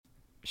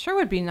sure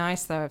would be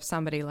nice though if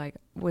somebody like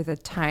with a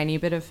tiny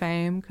bit of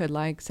fame could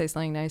like say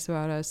something nice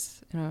about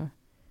us,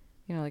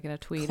 like in a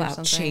tweet Clout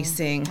or something.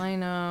 chasing. I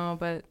know,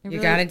 but You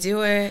gotta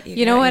do it.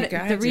 You know what?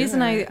 The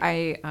reason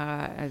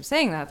I'm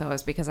saying that though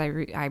is because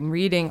I'm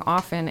reading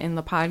often in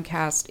the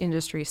podcast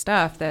industry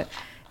stuff that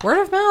word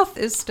of mouth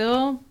is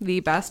still the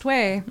best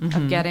way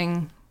of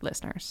getting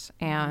listeners,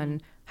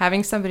 and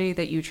having somebody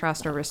that you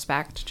trust or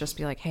respect just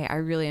be like, hey, I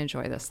really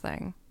enjoy this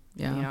thing.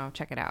 Yeah.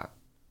 Check it out.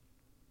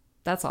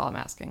 That's all I'm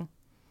asking.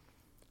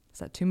 Is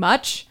that too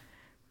much?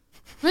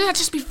 Wouldn't that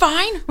just be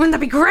fine? Wouldn't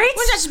that be great?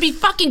 Wouldn't that just be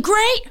fucking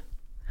great?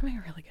 Having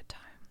a really good time.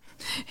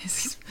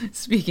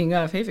 Speaking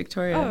of, hey,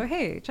 Victoria. Oh,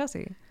 hey,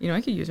 Chelsea. You know what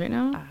I could use right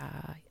now?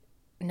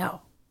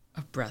 No.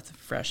 A breath of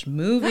fresh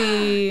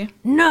movie.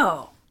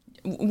 No.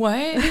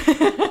 What?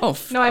 Oh,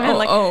 no, I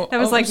meant that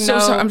was like so no.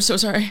 Sorry. I'm so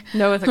sorry.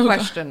 No with a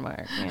question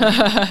mark.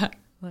 Yeah.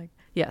 Like,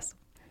 yes.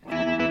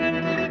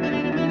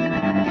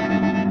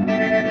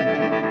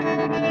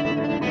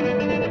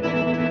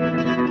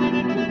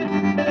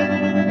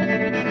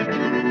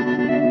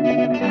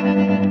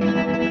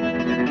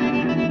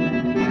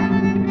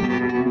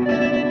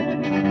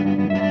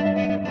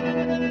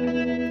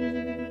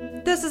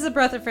 This is a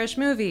Breath of Fresh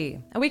Movie,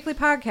 a weekly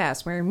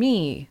podcast where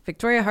me,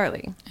 Victoria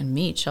Hartley, and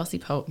me, Chelsea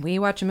Pope, we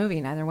watch a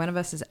movie neither one of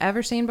us has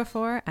ever seen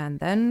before, and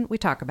then we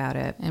talk about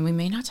it. And we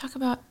may not talk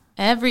about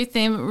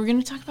everything, but we're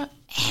going to talk about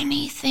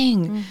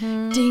anything.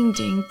 Mm-hmm. Ding,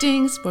 ding,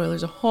 ding.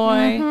 Spoilers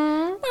ahoy.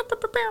 Mm-hmm.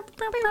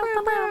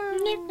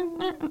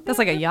 That's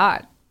like a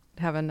yacht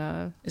having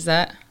a... Is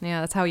that?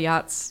 Yeah, that's how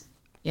yachts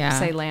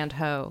say land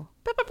ho.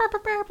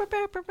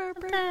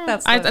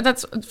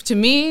 That's to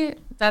me,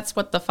 that's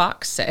what the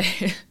fox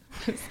say.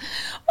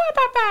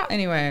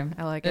 Anyway,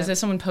 I like it.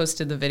 Someone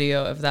posted the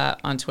video of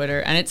that on Twitter,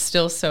 and it's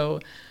still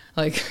so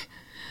like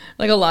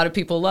a lot of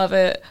people love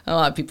it, a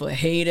lot of people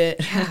hate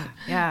it.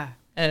 Yeah.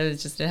 And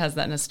it has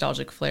that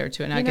nostalgic flair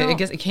to it. And I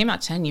guess it came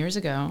out 10 years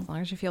ago. As long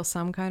as you feel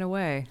some kind of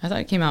way. I thought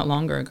it came out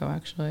longer ago,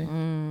 actually.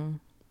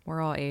 We're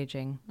all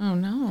aging. Oh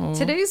no!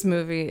 Today's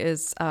movie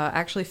is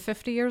actually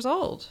 50 years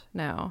old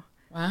now.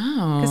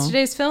 Wow! Because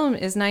today's film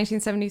is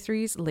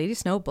 1973's Lady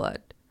Snowblood.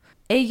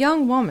 A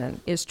young woman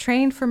is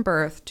trained from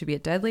birth to be a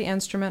deadly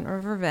instrument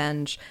of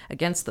revenge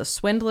against the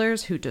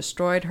swindlers who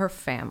destroyed her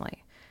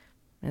family.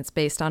 And it's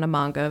based on a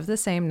manga of the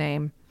same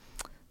name.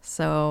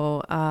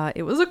 So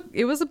it was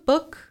a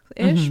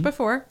book-ish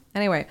before.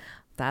 Anyway,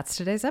 that's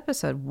today's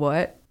episode.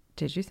 What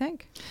did you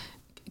think?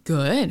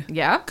 Good.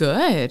 Yeah?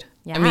 Good.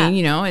 Yeah. I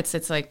mean,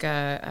 it's like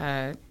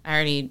I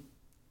already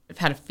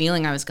had a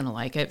feeling I was going to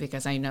like it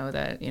because I know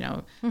that,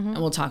 and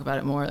we'll talk about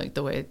it more, like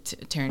the way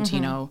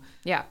Tarantino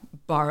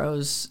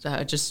borrows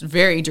just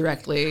very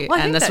directly. Well,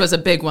 and this was a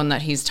big one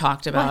that he's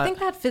talked about. Well, I think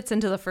that fits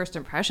into the first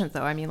impressions,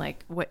 though. I mean,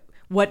 like,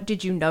 what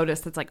did you notice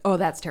that's like, oh,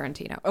 that's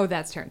Tarantino. Oh,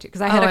 that's Tarantino. Because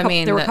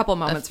there were a couple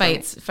moments.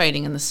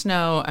 Fighting in the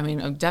snow. I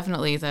mean,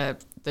 definitely the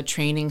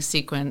training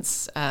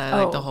sequence,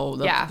 like the whole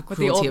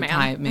cruelty of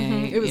Pai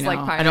Mei. It was like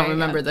Pai Mei. I don't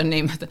remember the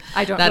name of that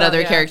other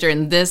other character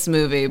in this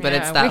movie, but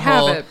it's that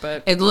whole.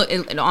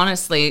 It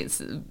honestly,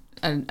 it's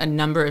a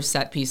number of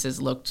set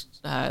pieces looked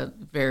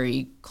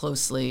very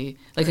closely,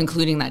 like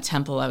including that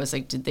temple. I was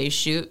like, did they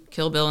shoot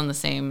Kill Bill in the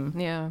same?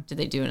 Yeah. Did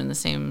they do it in the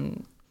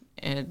same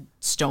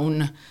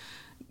stone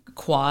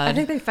quad? I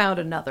think they found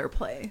another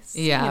place.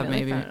 Yeah,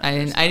 maybe.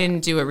 I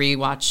didn't do a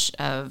rewatch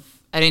of.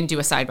 I didn't do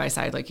a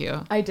side-by-side like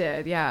you. I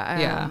did,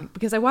 yeah.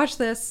 Because I watched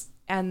this,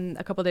 and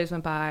a couple of days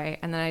went by,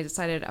 and then I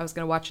decided I was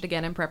going to watch it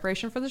again in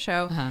preparation for the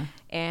show. Uh-huh.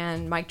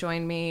 And Mike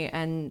joined me,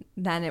 and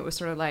then it was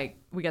sort of like,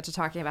 we got to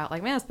talking about,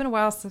 like, man, it's been a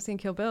while since I've seen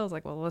Kill Bill. I was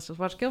like, well, let's just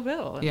watch Kill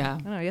Bill. And, I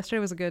don't know,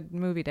 yesterday was a good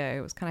movie day.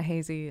 It was kind of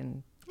hazy.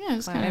 And yeah, it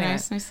was kind of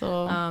nice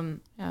little...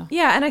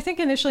 Yeah, and I think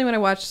initially when I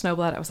watched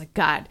Snowblood, I was like,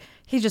 God,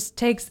 he just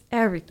takes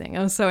everything.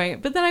 I was so...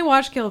 But then I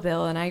watched Kill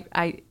Bill, and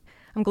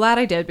I'm glad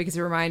I did, because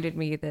it reminded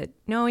me that,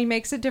 no, he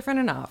makes it different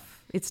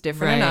enough. It's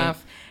different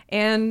enough.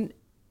 And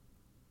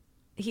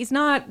he's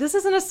not, this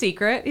isn't a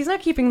secret. He's not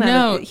keeping that.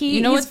 No,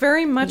 he's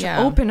very much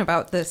open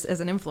about this as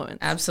an influence.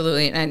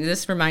 Absolutely. And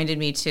this reminded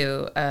me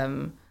too,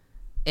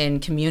 in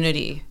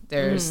Community,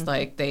 there's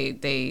like,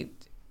 they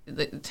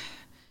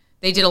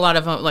did a lot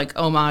of like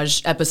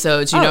homage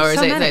episodes, or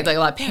like a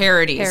lot of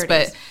parodies.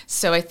 But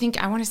so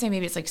I want to say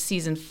maybe it's like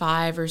season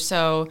 5 or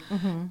so.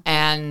 Mm-hmm.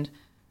 And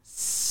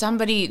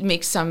somebody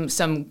makes some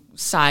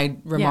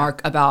side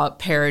remark about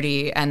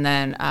parody, and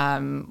then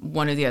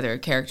one of the other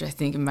characters, I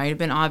think it might have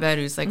been Abed,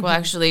 who's like, well,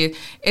 actually,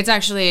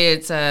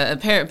 it's a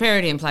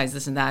parody implies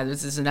this and that.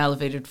 This is an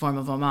elevated form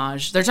of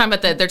homage. They're talking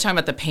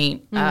about the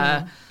paint,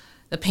 the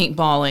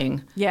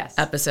paintballing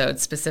episode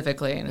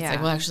specifically, and it's like,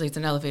 well, actually, it's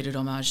an elevated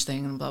homage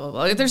thing, and blah blah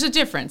blah. There's a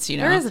difference,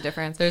 There is a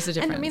difference. There's a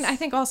difference. And I mean, I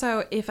think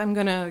also if I'm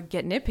gonna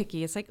get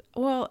nitpicky, it's like,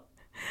 well,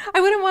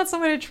 I wouldn't want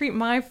someone to treat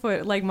my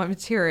foot, like my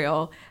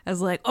material, as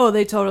like, oh,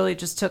 they totally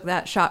just took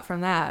that shot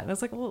from that. And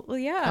it's like, well,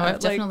 yeah. Oh, I've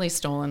definitely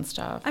stolen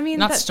stuff. I mean,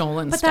 not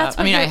stolen stuff.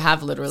 I mean, I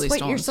have literally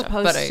stolen stuff.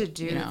 What you're supposed to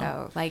do,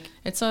 though. Like,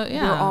 it's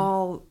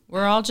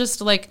we're all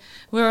just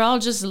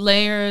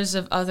layers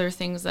of other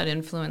things that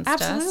influenced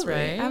us,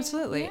 right?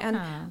 Absolutely. Yeah. And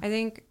I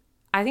think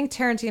I think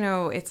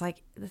Tarantino, it's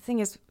like, the thing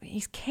is,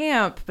 he's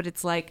camp, but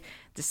it's like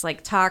this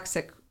like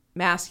toxic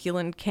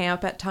masculine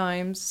camp at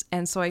times.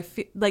 And so I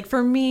feel like,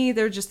 for me,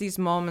 there are just these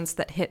moments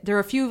that hit. There are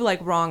a few like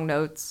wrong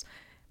notes.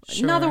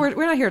 Sure. Not that we're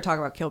not here to talk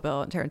about Kill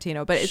Bill and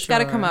Tarantino, but it's got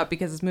to come up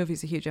because this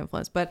movie's a huge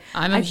influence. But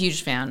I'm a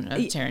huge fan of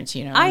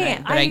Tarantino.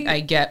 I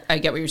get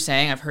what you're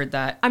saying. I've heard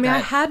that. I mean, I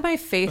had my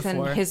faith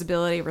in his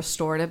ability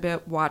restored a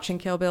bit watching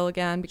Kill Bill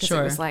again, because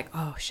it was like,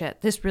 oh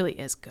shit, this really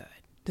is good.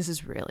 This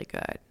is really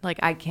good. Like,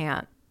 I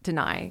can't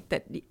deny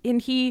that.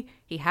 And he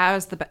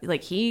has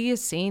he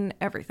has seen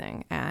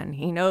everything, and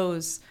he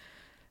knows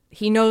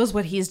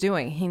what he's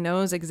doing. He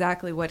knows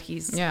exactly what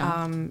he's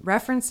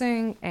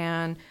referencing,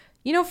 and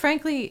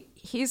frankly,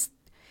 he's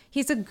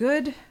a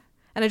good,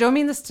 and I don't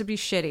mean this to be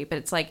shitty, but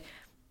it's like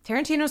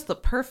Tarantino's the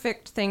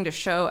perfect thing to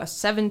show a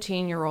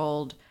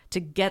 17-year-old to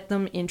get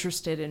them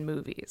interested in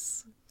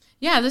movies.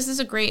 Yeah, this is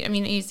a great. I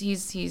mean,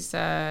 he's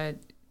a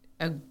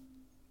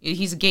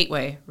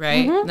gateway,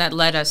 right? Mm-hmm. That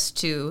led us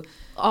to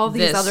all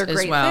these other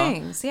great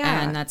things.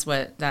 Yeah, and that's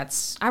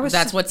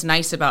what's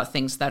nice about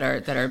things that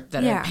are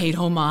paid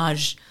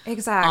homage.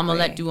 Exactly,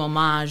 omelette du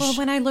homage. Well,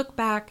 when I look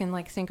back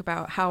and think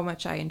about how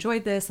much I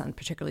enjoyed this, and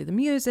particularly the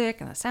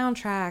music and the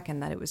soundtrack,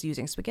 and that it was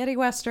using spaghetti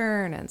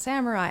western and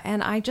samurai,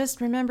 and I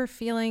just remember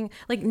feeling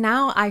like,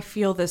 now I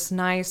feel this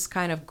nice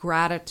kind of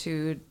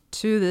gratitude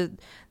to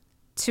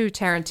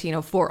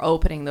Tarantino for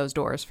opening those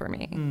doors for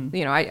me.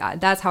 I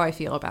that's how I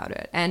feel about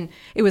it. And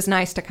it was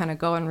nice to kind of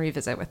go and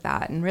revisit with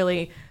that and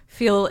really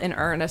feel in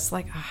earnest,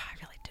 like, I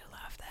really do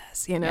love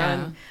this,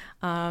 Yeah.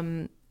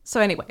 So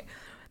anyway,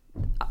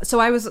 so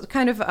I was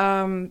kind of,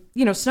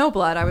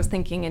 Snowblood, I was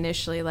thinking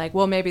initially like,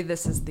 well, maybe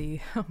this is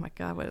oh my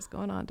God, what is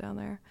going on down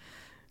there?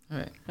 All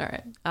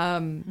right.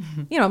 I'm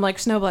like,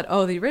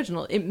 Snowblood, the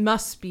original, it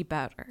must be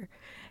better.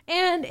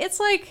 And it's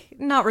like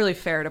not really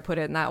fair to put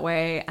it in that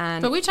way.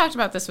 But we talked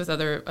about this with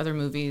other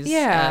movies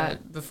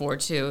before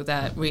too,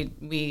 that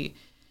we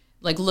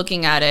like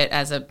looking at it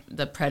as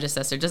the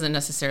predecessor doesn't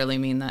necessarily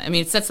mean that. I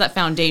mean, it sets that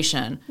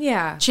foundation.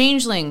 Yeah.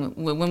 Changeling,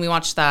 when we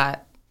watched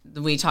that,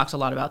 we talked a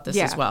lot about this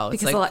as well.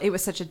 It's because it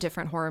was such a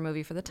different horror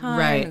movie for the time.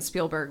 Right. And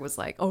Spielberg was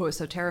like, it was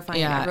so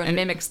terrifying. Yeah. Everyone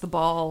mimics the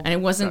ball. And it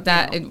wasn't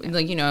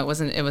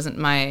it wasn't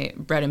my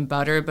bread and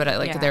butter, but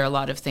there are a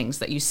lot of things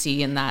that you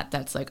see in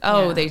that's like,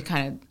 they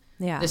kind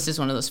of, this is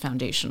one of those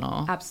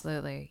foundational.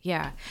 Absolutely.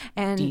 Yeah.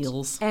 And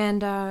deals.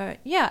 And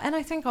and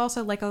I think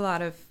also like a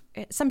lot of,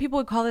 some people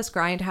would call this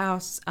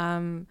grindhouse.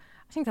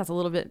 I think that's a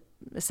little bit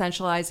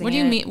essentializing. What do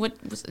you mean?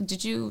 What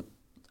did you?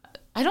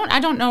 I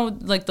don't know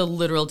like the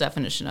literal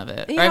definition of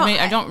it.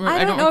 I don't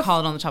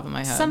recall it on the top of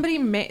my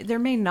head. There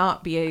may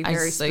not be a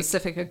very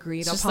specific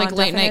agreed upon definition. Just like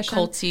late night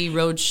culty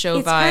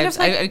roadshow vibes.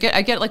 Kind of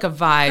I get like a vibe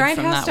from that word.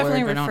 Grindhouse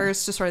definitely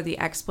refers to sort of the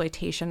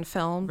exploitation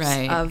films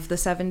of the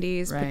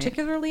 70s,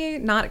 particularly,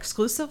 not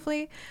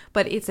exclusively,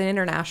 but it's an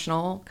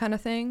international kind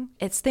of thing.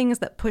 It's things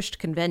that pushed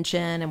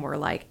convention and were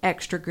like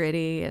extra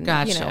gritty and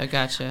Gotcha.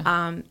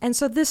 And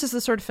so this is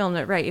the sort of film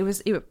that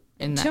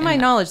to my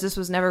knowledge, this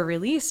was never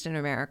released in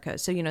America.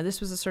 So, this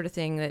was the sort of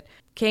thing that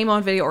came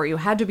on video, or you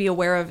had to be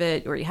aware of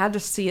it, or you had to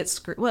see it.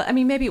 Well, I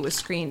mean, maybe it was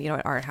screened,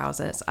 at art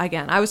houses.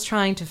 Again, I was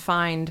trying to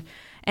find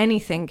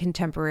anything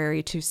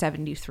contemporary to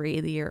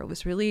 73, the year it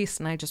was released,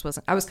 and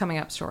I was coming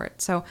up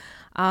short. So,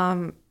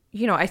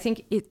 I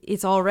think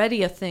it's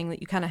already a thing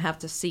that you kind of have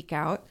to seek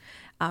out.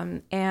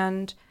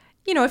 And,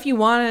 if you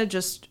want to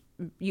just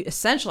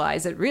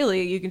essentialize it,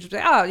 really, you can just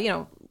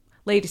say,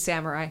 Lady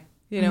Samurai.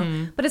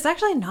 But it's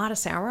actually not a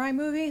samurai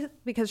movie,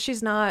 because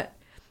she's not.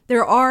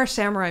 There are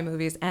samurai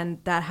movies, and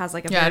that has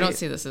like a. I don't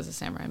see this as a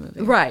samurai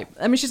movie. Right.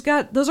 I mean,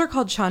 those are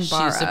called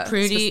chanbara. She's a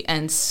pretty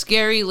and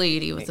scary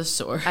lady with a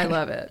sword. I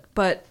love it,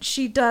 but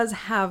she does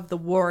have the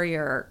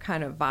warrior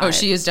kind of vibe. Oh,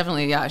 she is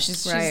definitely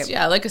She's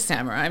like a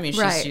samurai. I mean,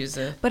 she's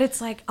a. But it's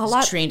like a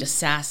lot trained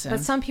assassin. But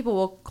some people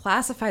will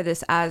classify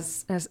this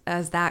as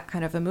that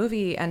kind of a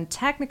movie, and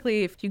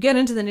technically, if you get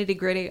into the nitty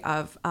gritty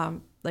of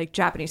like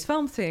Japanese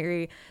film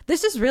theory,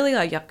 this is really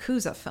a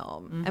Yakuza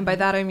film. Mm-hmm. And by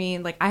that I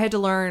mean, like, I had to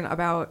learn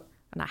about,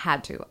 and I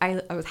had to,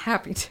 I was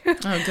happy to.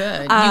 Oh,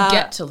 good. You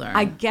get to learn.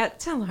 I get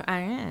to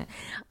learn.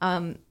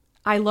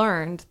 I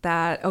learned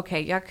that,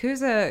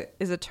 Yakuza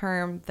is a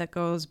term that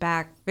goes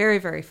back very,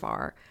 very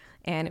far.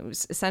 And it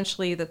was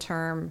essentially the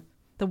term,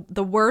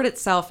 the word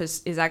itself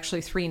is actually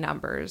 3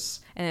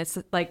 numbers. And it's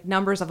like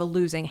numbers of a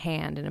losing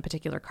hand in a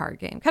particular card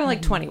game. Kind of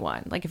like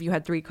 21. Like if you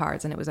had 3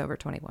 cards and it was over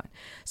 21.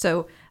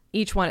 So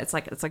each one, it's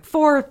like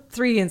 4,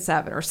 3, and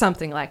 7 or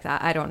something like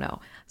that. I don't know.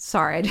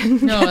 Sorry, I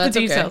didn't get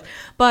the details. Okay.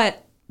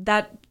 But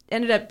that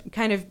ended up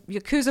kind of,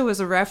 Yakuza was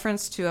a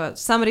reference to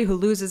somebody who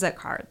loses at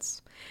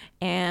cards.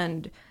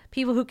 And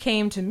people who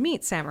came to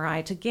meet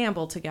samurai to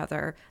gamble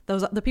together,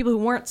 the people who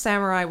weren't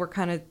samurai were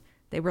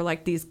they were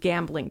like these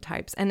gambling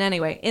types. And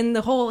anyway, in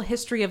the whole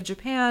history of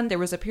Japan, there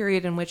was a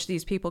period in which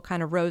these people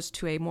kind of rose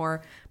to a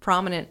more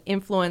prominent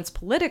influence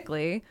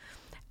politically.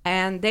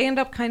 And they end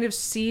up kind of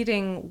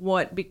seeding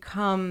what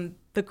become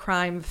the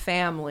crime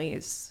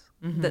families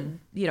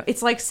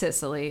it's like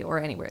Sicily or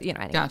anywhere,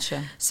 anyway.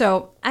 Gotcha.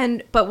 So,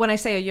 but when I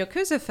say a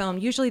Yakuza film,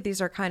 usually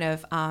these are kind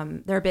of,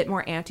 they're a bit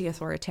more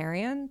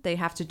anti-authoritarian. They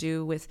have to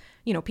do with,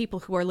 people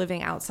who are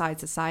living outside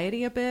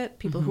society a bit,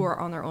 people who are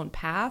on their own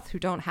path, who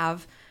don't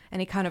have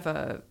any kind of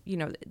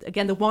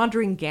again, the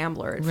wandering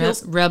gambler. It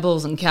feels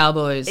rebels and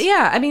cowboys.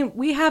 Yeah, I mean,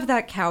 we have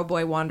that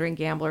cowboy wandering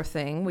gambler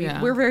thing.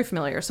 We're very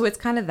familiar. So it's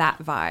kind of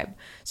that vibe.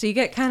 So you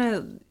get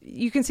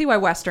you can see why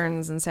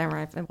Westerns and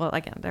samurai, well,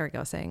 again, there we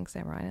go, saying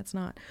samurai, it's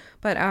not.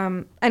 But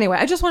anyway,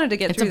 I just wanted to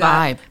get through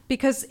that.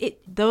 Because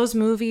those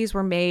movies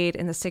were made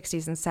in the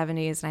 60s and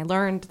 70s. And I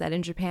learned that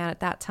in Japan at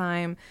that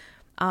time,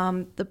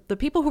 the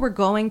people who were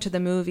going to the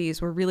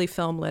movies were really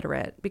film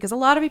literate, because a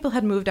lot of people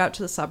had moved out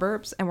to the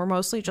suburbs and were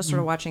mostly just sort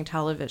of watching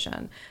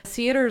television.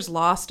 Theaters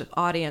lost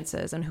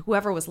audiences, and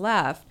whoever was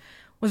left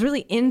was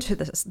really into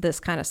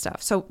this kind of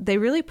stuff. So they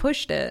really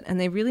pushed it, and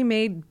they really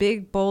made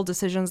big, bold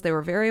decisions. They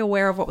were very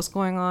aware of what was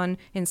going on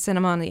in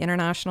cinema on the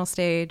international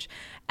stage.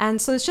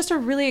 And so it's just a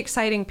really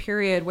exciting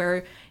period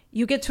where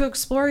you get to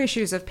explore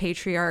issues of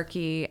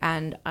patriarchy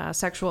and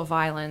sexual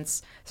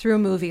violence through a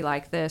movie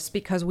like this,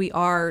 because we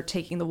are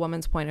taking the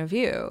woman's point of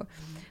view.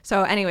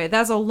 So anyway,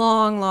 that's a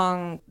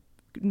long,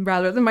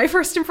 rather than my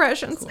first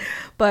impressions. Cool.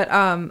 But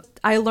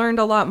I learned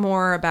a lot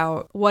more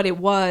about what it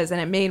was, and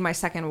it made my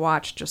second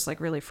watch just like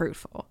really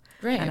fruitful.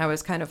 Right. And I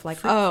was kind of like,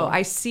 fruitful.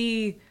 I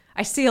see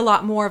a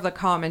lot more of the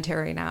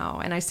commentary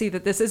now, and I see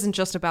that this isn't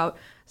just about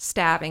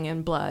stabbing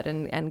and blood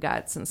and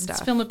guts and stuff.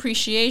 It's film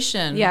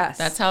appreciation. Yes.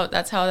 That's how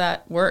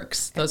that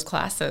works, those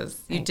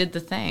classes. You did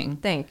the thing.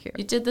 Thank you.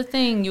 You did the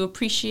thing. You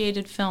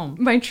appreciated film.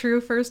 My true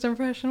first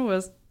impression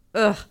was,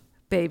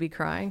 baby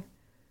crying.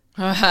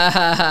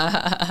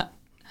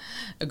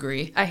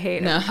 Agree. I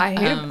hate it. I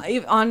hate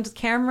it on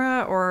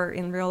camera or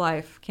in real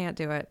life. Can't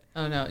do it.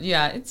 Oh no.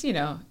 Yeah, it's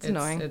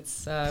annoying.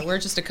 It's we're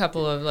just a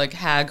couple of like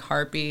hag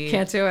harpy.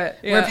 Can't do it.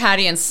 Yeah. We're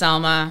Patty and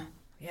Selma.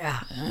 Yeah.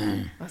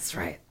 That's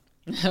right.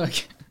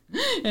 Okay.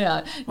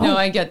 Yeah. No,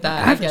 I get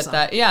that. I get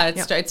that. Yeah,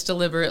 it's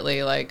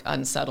deliberately like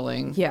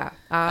unsettling. Yeah.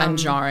 And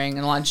jarring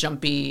and a lot of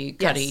jumpy,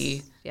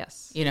 cutty.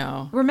 Yes.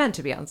 We're meant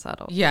to be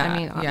unsettled. Yeah. I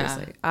mean,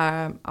 obviously.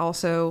 Yeah.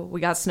 Also, we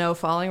got snow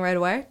falling right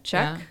away.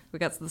 Check. Yeah. We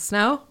got the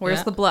snow.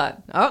 Where's the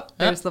blood? Oh,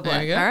 there's the blood.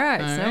 There you go. All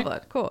right.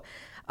 Snowblood. Cool.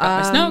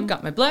 Got my snow,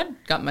 got my blood,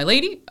 got my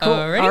lady. Cool.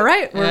 All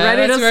right. We're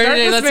ready to start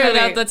this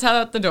movie. Let's head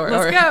out the door.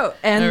 Let's go.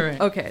 And,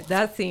 okay,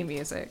 that theme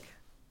music.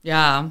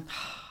 Yeah.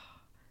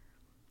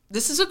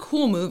 This is a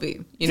cool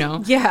movie,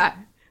 Yeah. Yeah,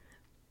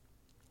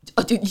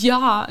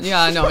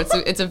 no,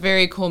 it's a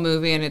very cool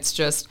movie, and it's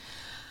just,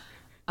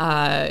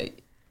 I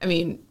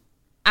mean,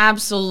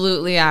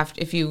 absolutely.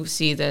 If you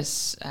see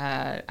this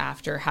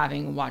after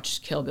having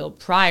watched Kill Bill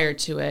prior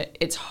to it,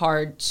 it's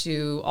hard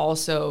to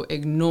also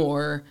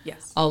ignore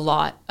a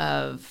lot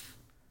of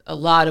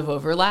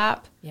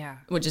overlap. Yeah,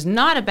 which is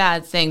not a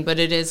bad thing, but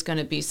it is going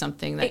to be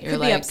something that you're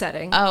like,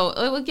 upsetting. Oh,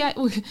 well, yeah.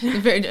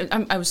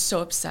 I was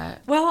so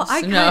upset. Well,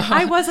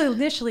 I was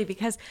initially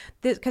because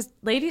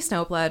Lady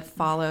Snowblood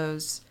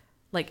follows,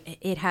 like,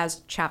 it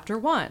has chapter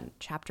 1,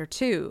 chapter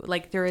 2.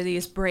 Like, there are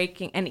these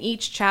breaking, and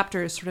each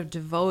chapter is sort of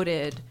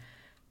devoted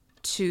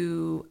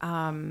to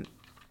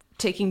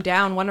taking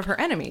down one of her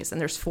enemies,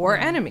 and there's 4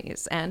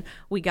 enemies, and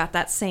we got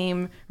that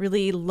same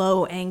really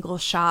low angle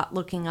shot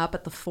looking up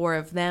at the 4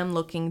 of them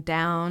looking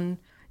down,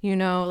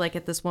 like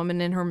at this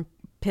woman in her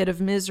pit of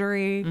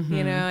misery,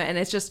 and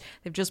it's just,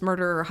 they've just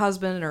murdered her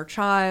husband and her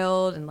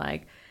child, and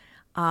like,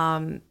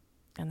 and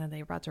then they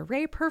were about to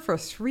rape her for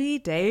 3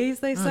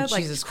 days, they said.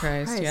 Jesus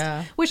Christ,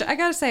 yeah. Which I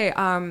gotta say,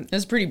 it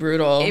was pretty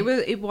brutal.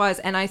 It was,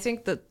 and I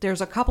think that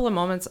there's a couple of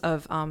moments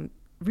of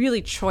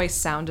really choice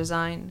sound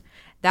design.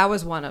 That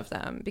was one of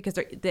them, because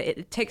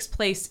it takes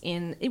place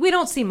we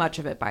don't see much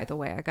of it, by the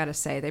way, I gotta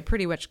say. They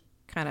pretty much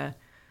kind of,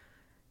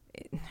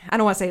 I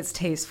don't want to say it's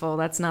tasteful,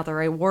 that's not the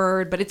right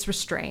word, but it's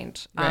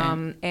restrained.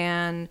 Right.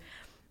 And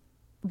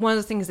one of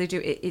the things they do,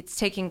 it's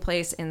taking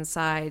place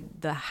inside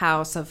the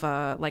house of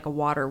a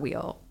water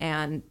wheel,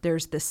 and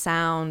there's the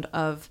sound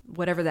of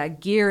whatever that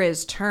gear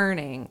is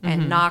turning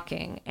and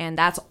knocking, and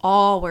that's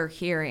all we're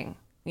hearing.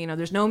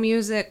 There's no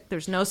music,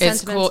 there's no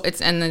sentiments. It's cool. It's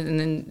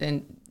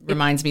and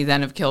reminds me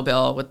then of Kill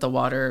Bill with the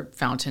water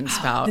fountain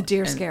spout, the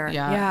deer scare. And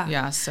at the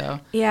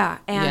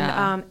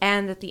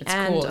end of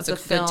the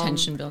film, good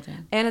tension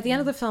building. And at the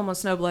end of the film, when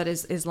Snowblood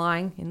is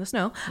lying in the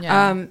snow,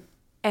 and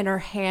her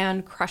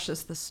hand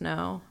crushes the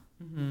snow.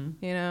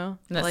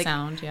 That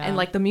sound, and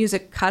like the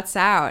music cuts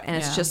out, and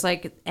it's just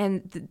like,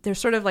 and there's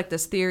sort of like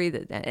this theory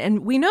that,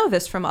 and we know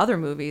this from other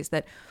movies,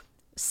 that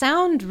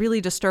sound really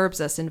disturbs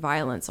us in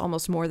violence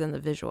almost more than the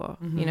visual,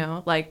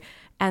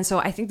 and so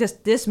I think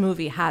this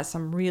movie has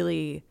some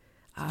really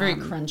very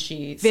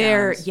crunchy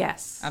sounds.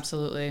 Yes,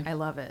 absolutely, I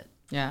love it.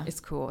 Yeah, it's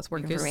cool. It's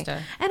working for me.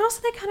 And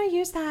also they kind of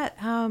use that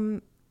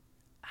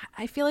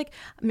I feel like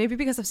maybe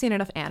because I've seen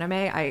enough anime,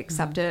 I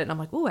accept it and I'm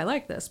like, ooh, I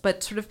like this.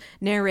 But sort of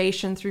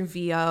narration through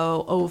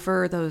VO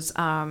over those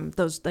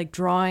like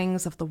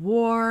drawings of the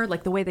war,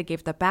 like the way they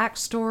gave the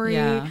backstory.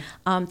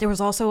 Yeah. There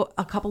was also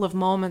a couple of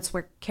moments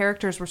where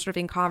characters were sort of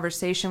in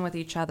conversation with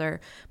each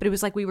other, but it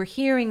was like we were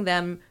hearing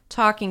them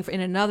talking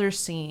in another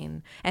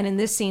scene. And in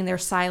this scene, they're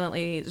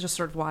silently just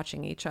sort of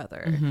watching each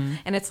other.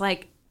 And it's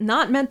like,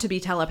 not meant to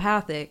be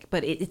telepathic,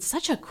 but it's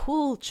such a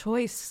cool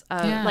choice.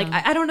 Like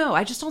I don't know,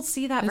 I just don't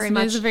see that very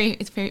much.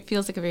 It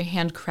feels like a very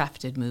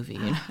handcrafted movie,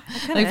 you know?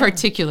 Like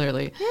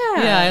particularly.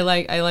 Yeah,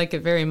 I like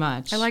it very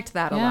much. I liked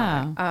that a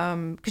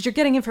lot. Because you're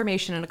getting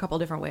information in a couple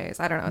different ways.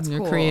 I don't know, it's You're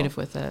cool. creative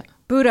with it.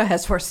 Buddha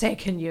has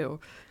forsaken you.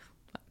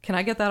 Can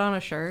I get that on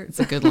a shirt? It's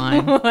a good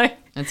line.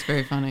 It's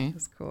very funny.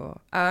 It's cool.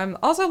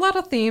 Also, a lot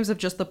of themes of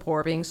just the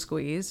poor being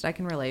squeezed. I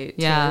can relate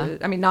to.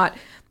 I mean, not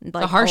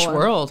like a harsh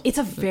world. It's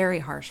a very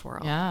harsh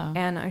world. Yeah.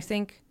 And I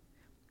think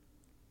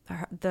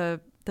the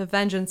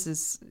vengeance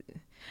is.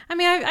 I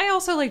mean, I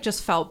also like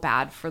just felt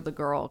bad for the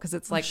girl because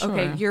it's like,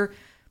 okay,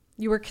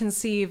 you were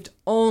conceived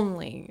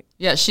only.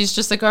 Yeah, she's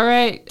just like, all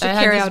right, I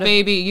had this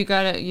baby. You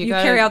gotta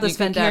carry out this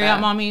vendetta. Carry out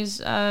mommy's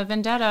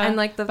vendetta. And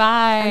like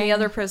bye. And the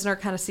other prisoner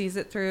kind of sees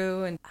it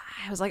through, and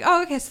I was like,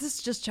 oh, okay, so this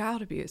is just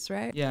child abuse,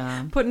 right?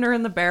 Yeah. Putting her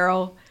in the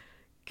barrel,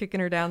 kicking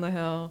her down the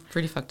hill.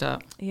 Pretty fucked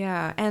up.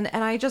 Yeah, and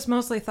I just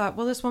mostly thought,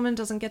 well, this woman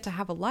doesn't get to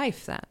have a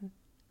life then.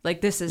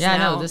 Like this is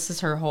this is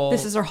her whole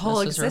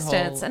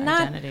existence, and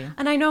identity.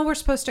 And I know we're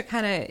supposed to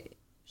kind of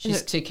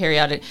she's to carry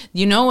out it.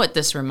 You know what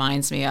this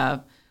reminds me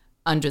of?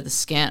 Under the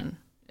Skin.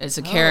 It's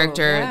a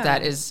character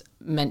that is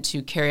meant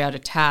to carry out a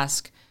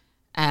task,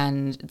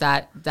 and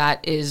that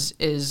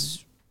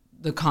is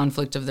the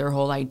conflict of their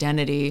whole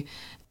identity,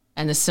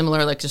 and the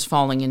similar like just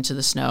falling into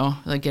the snow,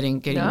 like getting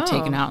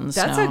taken out in the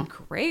snow. That's a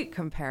gregreat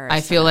comparison.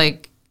 I feel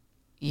like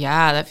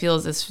that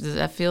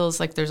feels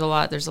like there's a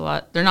lot.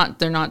 They're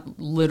not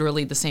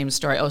literally the same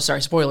story. Oh,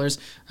 sorry, spoilers.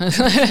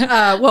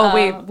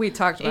 Well, we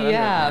talked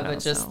about it.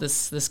 But just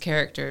this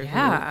character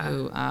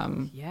who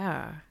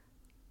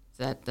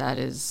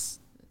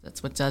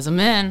that's what does him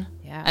in.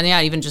 Yeah. And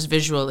even just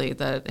visually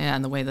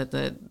and the way that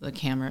the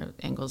camera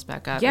angles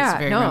back up is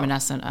very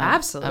reminiscent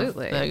of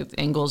the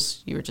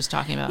angles you were just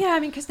talking about. Yeah, I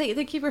mean, because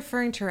they keep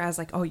referring to her as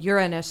like, oh, you're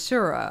an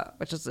Asura,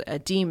 which is a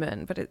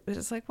demon, but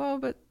it's like, well,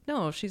 but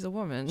no, she's a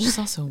woman. She's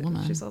also a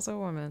woman. She's also a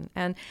woman.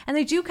 And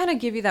they do kind of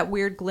give you that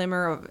weird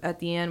glimmer at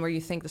the end where you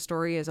think the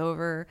story is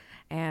over,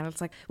 and it's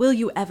like, will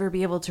you ever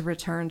be able to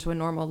return to a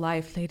normal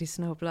life, Lady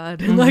Snowblood?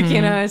 Mm-hmm. Like, you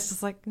know, it's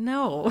just like,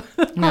 no, of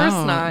course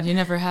not. You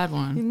never had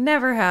one. You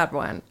never had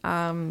one.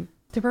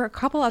 There were a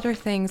couple other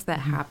things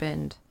that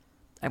happened.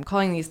 I'm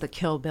calling these the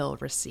Kill Bill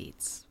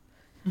receipts.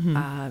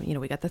 Mm-hmm.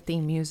 We got the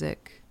theme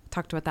music,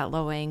 talked about that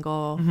low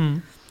angle. Mm-hmm.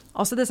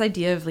 Also this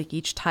idea of like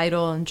each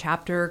title and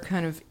chapter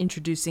kind of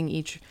introducing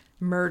each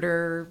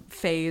murder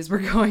phase we're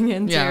going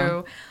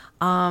into.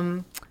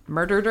 Yeah.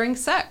 Murder during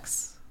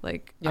sex.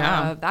 Like,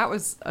 that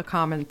was a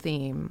common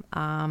theme.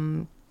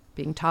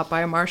 Being taught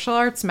by a martial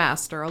arts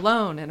master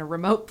alone in a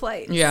remote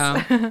place.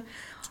 Yeah.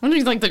 When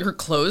like her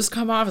clothes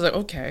come off, I was like,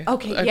 okay.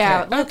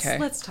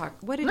 Let's talk.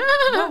 What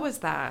was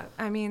that?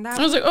 I mean,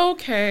 I was like,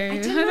 okay.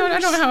 I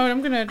don't know how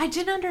I'm gonna. I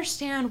didn't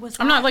understand.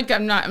 I'm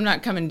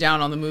not coming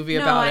down on the movie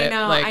about it.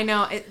 I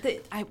know.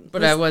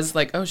 I was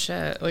like, oh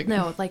shit. Like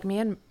no, like me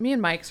and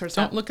Mike sort of.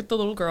 Don't look at the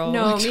little girl.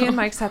 No, me and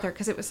Mike sat there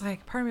because it was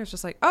like part of me was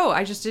just like, oh,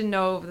 I just didn't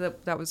know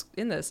that was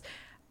in this,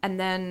 and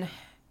then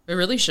it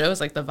really shows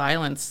like the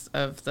violence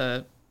of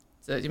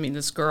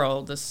this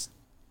girl.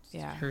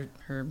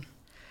 Her.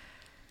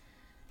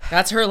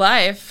 That's her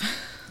life.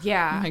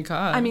 Yeah. Oh my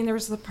God. I mean, there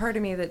was the part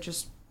of me that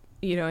just,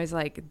 is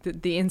like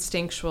the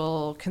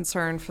instinctual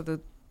concern for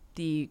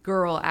the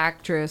girl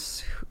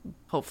actress.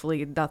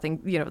 Hopefully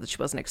nothing, that she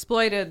wasn't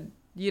exploited,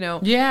 Yeah.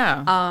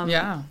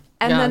 Yeah.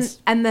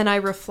 And then I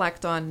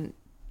reflect on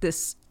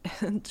this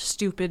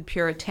stupid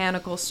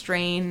puritanical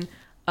strain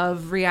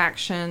of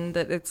reaction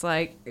that it's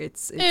like it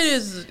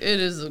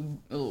is a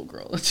little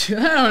girl. I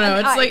don't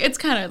know. It's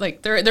kind of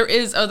like there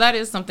is that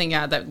is something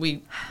that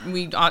we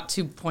ought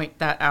to point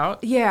that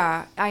out.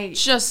 Yeah,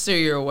 just so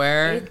you're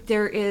aware.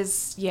 There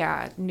is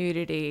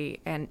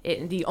nudity, and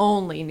the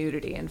only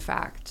nudity in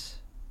fact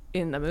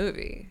in the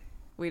movie.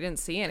 We didn't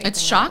see anything.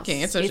 It's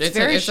shocking. Else. It's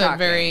very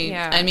shocking.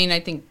 Yeah. I mean, I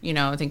think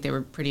they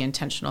were pretty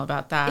intentional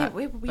about that.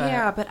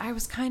 But I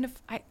was kind of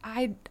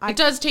it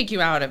does take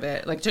you out of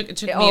it. Like took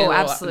me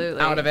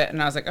absolutely out of it,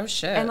 and I was like, oh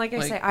shit. And like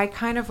I say, I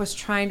kind of was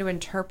trying to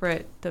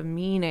interpret the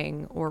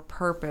meaning or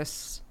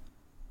purpose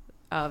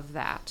of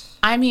that.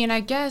 I mean, I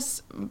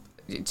guess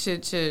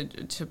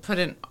to put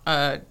it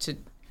to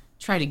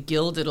try to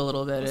gild it a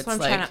little bit. That's it's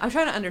what I'm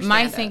trying to understand.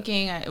 My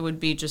thinking it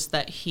would be just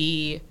that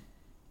he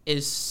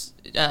is.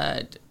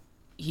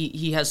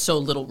 He has so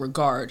little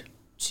regard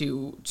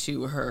to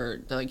her,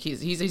 like he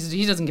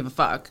doesn't give a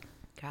fuck.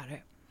 Got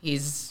it.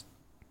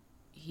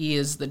 He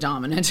is the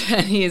dominant,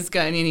 and he's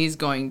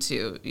going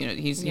to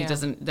he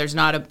doesn't. There's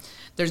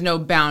no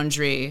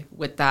boundary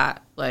with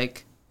that.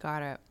 Like,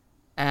 got it.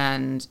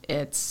 And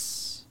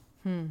it's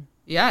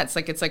Yeah, it's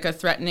like a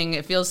threatening.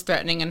 It feels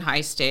threatening and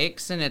high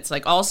stakes, and it's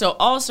like also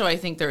I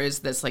think there is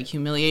this like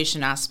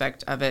humiliation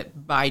aspect of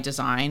it by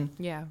design.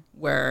 Yeah,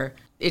 where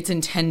it's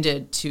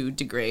intended to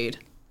degrade.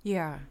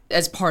 Yeah,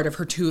 as part of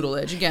her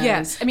tutelage again.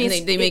 Yes, I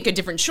mean they make a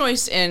different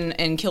choice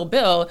in Kill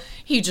Bill.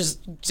 He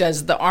just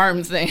does the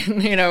arm thing,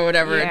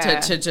 whatever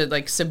to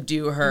like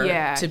subdue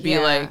her. To be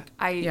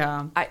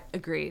I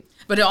agree.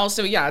 But it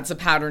also, it's a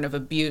pattern of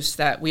abuse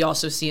that we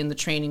also see in the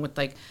training with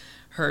like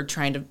her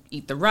trying to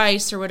eat the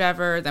rice or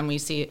whatever. Then we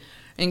see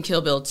in Kill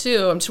Bill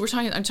 2. I'm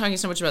talking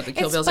so much about the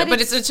Kill Bill,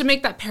 but it's to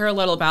make that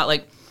parallel about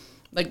like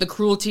the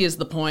cruelty is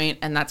the point,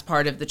 and that's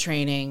part of the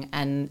training,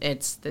 and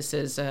it's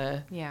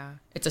a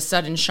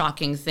sudden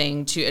shocking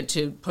thing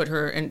to put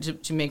her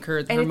and to make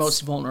her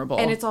most vulnerable.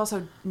 And it's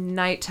also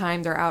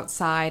nighttime, they're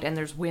outside and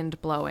there's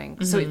wind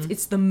blowing. So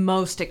it's the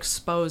most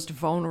exposed,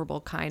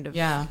 vulnerable kind of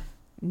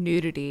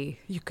nudity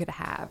you could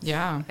have.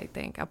 Yeah. I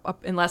think.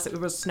 Up, unless it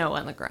was snow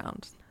on the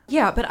ground.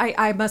 Yeah, but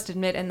I must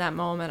admit in that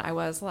moment I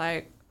was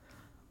like,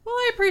 well,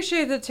 I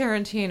appreciate that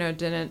Tarantino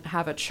didn't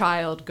have a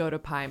child go to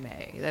Pai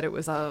Mei, that it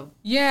was a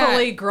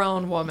fully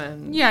grown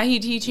woman. Yeah,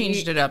 he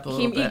changed it up a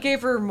little bit. He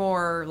gave her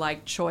more,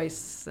 like,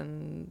 choice,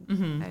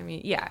 and, I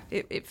mean,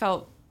 it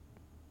felt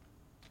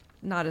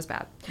not as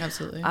bad.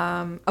 Absolutely.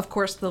 Of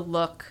course, the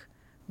look,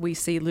 we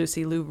see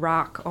Lucy Liu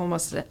rock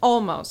almost,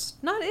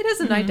 not, it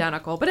isn't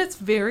identical, but it's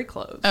very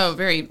close. Oh,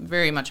 very,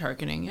 very much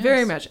hearkening, yes.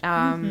 Very much.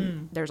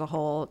 There's a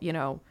whole,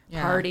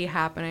 party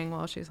happening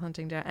while she's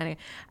hunting down.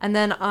 And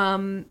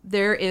then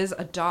there is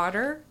a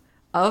daughter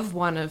of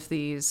one of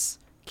these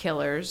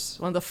killers,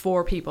 one of the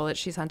 4 people that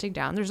she's hunting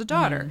down. There's a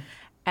daughter.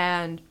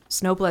 And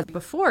Snowblood,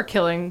 before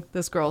killing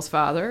this girl's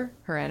father,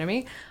 her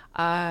enemy,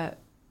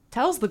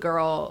 tells the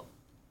girl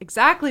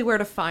exactly where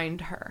to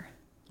find her.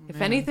 If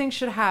anything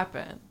should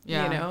happen,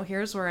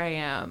 here's where I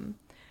am.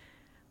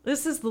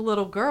 This is the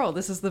little girl.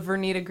 This is the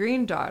Vernita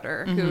Green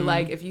daughter who,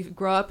 like, if you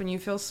grow up and you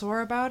feel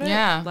sore about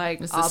it, like,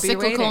 it's I'll the be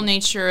cyclical waiting.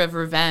 nature of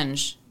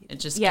revenge. It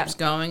just keeps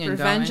going and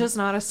Revenge going. is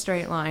not a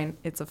straight line.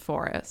 It's a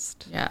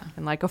forest. Yeah.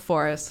 And like a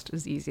forest,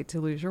 it's easy to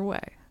lose your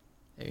way.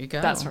 There you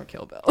go. That's from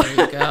Kill Bill.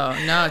 There you go.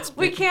 No, it's...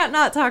 We can't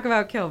not talk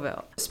about Kill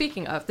Bill.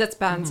 Speaking of, that's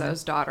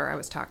Banzo's daughter I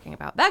was talking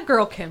about. That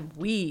girl can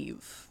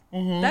weave.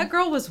 That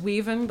girl was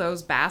weaving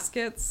those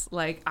baskets.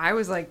 Like, I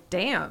was like,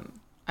 damn.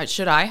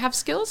 Should I have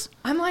skills?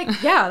 I'm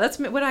like, yeah, that's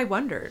what I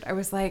wondered. I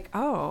was like,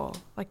 oh,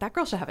 like that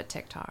girl should have a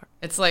TikTok.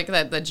 It's like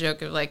the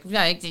joke of like,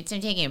 I'm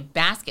taking a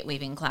basket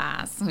weaving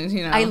class.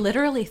 I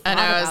literally thought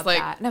about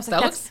that. And I was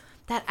like,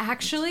 that that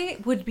actually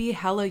would be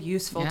hella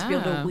useful to be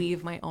able to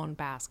weave my own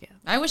basket.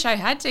 I wish I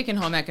had taken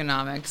home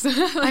economics.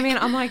 I mean,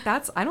 I'm like,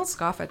 I don't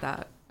scoff at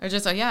that. Or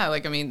just like,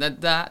 I mean,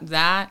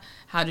 that,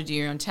 how to do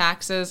your own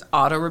taxes,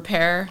 auto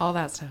repair. All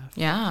that stuff.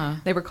 Yeah.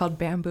 They were called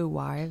bamboo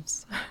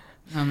wives.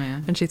 Oh,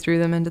 man. And she threw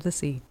them into the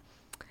sea.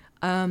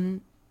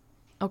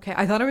 Okay,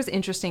 I thought it was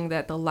interesting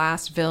that the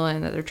last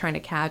villain that they're trying to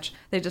catch,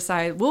 they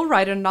decide, we'll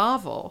write a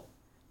novel,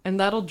 and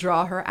that'll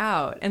draw her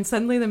out. And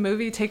suddenly the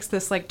movie takes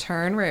this, like,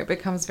 turn where it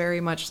becomes very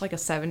much like a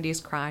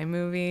 70s crime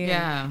movie.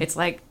 Yeah. It's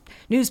like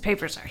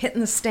newspapers are hitting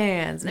the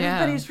stands, and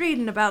everybody's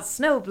reading about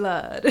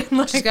Snowblood.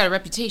 Like, she's got a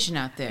reputation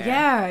out there.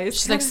 Yeah.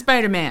 She's like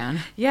Spider-Man.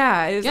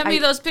 Yeah. Get me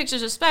those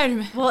pictures of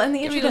Spider-Man. Well, and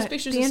the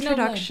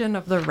introduction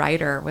of the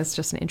writer was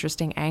just an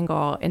interesting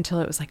angle until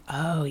it was like,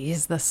 oh,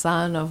 he's the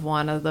son of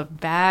one of the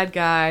bad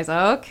guys.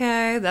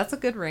 Okay, that's a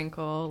good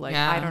wrinkle. Like,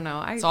 I don't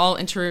know. It's all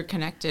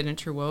interconnected,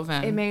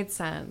 interwoven. It made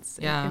sense.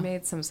 Yeah. It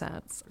made some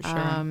sense. For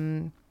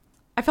sure.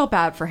 I felt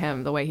bad for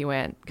him the way he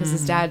went because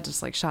his dad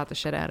just like shot the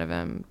shit out of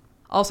him.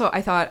 Also,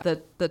 I thought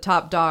that the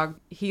top dog,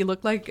 he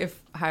looked like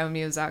if Hayao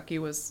Miyazaki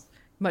was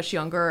much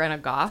younger and a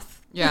goth.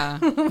 Yeah.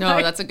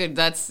 No, that's a good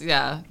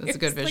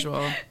visual.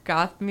 Like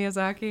goth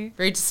Miyazaki.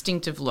 Very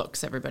distinctive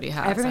looks everybody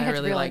has. Everybody I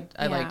really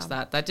liked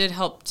that. That did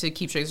help to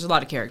keep track. There's a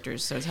lot of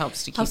characters, so it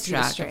helps to keep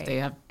track if they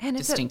have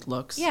distinct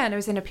looks. Yeah, and it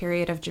was in a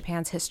period of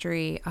Japan's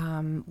history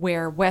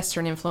where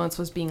Western influence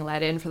was being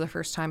let in for the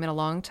first time in a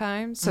long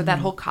time. So that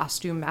whole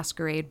costume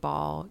masquerade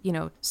ball,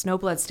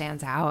 Snowblood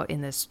stands out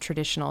in this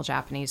traditional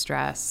Japanese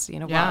dress,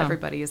 while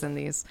everybody is in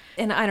these.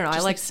 And I don't know,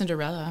 Just I like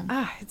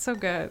Cinderella. It's so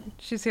good.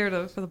 She's here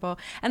for the ball.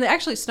 And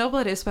actually,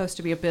 Snowblood is supposed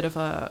to be a bit of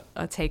a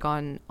take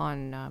on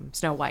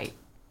Snow White.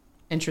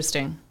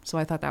 Interesting. So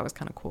I thought that was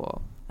kind of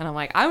cool. And I'm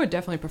like, I would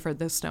definitely prefer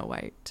this Snow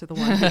White to the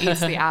one who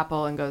eats the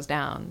apple and goes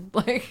down.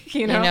 Like,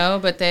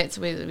 but that's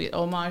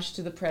homage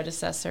to the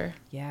predecessor.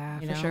 Yeah,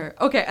 for sure.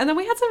 Okay, and then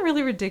we had some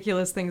really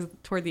ridiculous things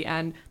toward the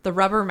end. The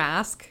rubber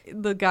mask,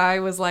 the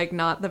guy was like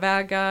not the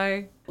bad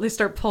guy. They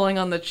start pulling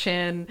on the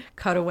chin,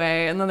 cut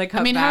away, and then they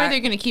cut back. How are they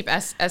going to keep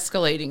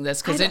escalating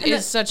this? Because it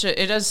is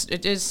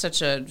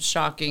such a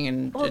shocking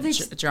and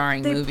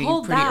jarring movie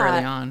pretty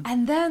early on.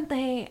 And then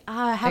they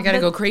have got to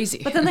go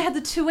crazy. But then they had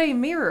the two-way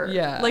mirror.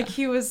 Yeah, like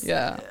he was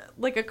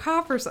like a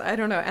cop or something. I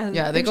don't know. And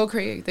they go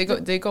crazy.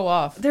 They go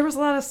off. There was a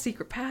lot of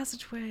secret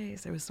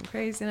passageways. There was some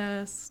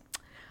craziness.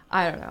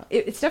 I don't know.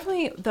 It's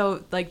definitely,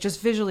 though, like just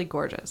visually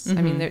gorgeous.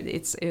 I mean,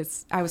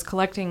 it's. I was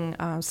collecting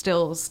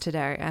stills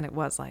today, and it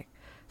was like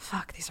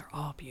fuck, these are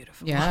all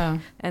beautiful. Yeah.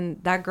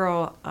 And that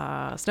girl,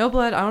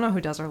 Snowblood, I don't know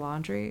who does her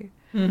laundry,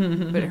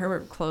 but her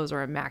clothes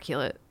are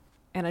immaculate.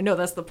 And I know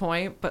that's the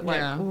point, but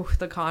like, ooh,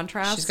 the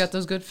contrast. She's got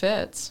those good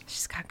fits.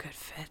 She's got good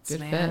fits, good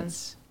man.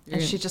 Fits.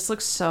 And she just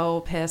looks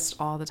so pissed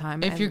all the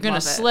time. If you're going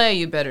to slay,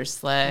 you better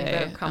slay. You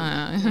better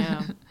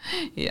come,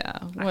 yeah.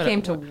 I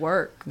came to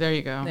work. There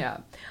you go. Yeah.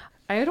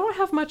 I don't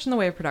have much in the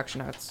way of production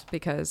notes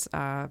because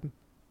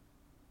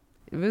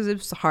it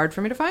was hard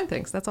for me to find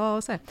things. That's all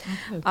I'll say.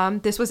 Okay.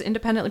 This was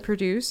independently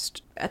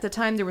produced. At the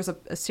time, there was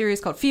a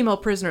series called Female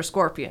Prisoner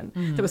Scorpion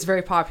that was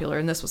very popular.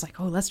 And this was like,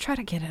 oh, let's try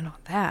to get in on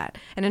that.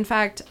 And in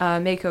fact,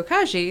 Meiko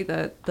Kaji,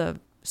 the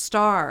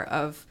star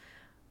of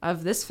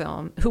this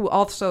film, who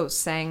also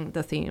sang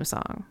the theme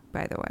song,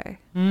 by the way.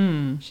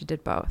 She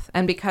did both.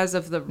 And because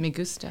of the... Me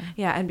gusta.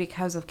 Yeah, and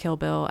because of Kill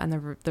Bill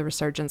and the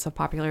resurgence of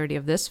popularity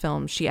of this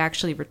film, she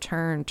actually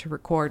returned to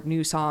record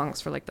new songs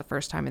for like the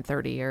first time in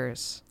 30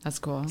 years. That's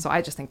cool. So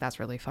I just think that's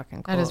really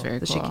fucking cool. That is very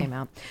cool. That she came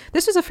out.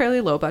 This was a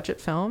fairly low-budget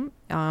film,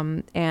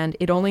 and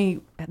they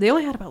only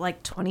had about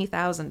like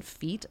 20,000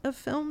 feet of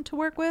film to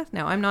work with.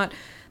 Now, I'm not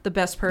the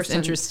best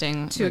person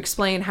to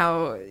explain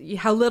how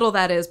little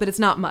that is, but it's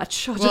not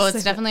much. Well,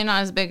 it's definitely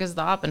not as big as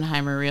the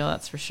Oppenheimer reel,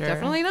 that's for sure.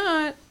 Definitely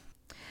not.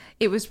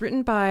 It was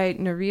written by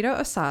Narita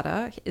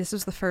Osada. This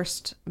was the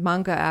first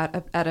manga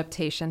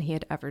adaptation he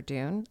had ever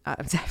done.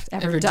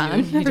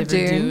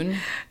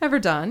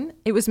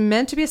 It was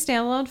meant to be a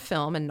standalone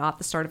film and not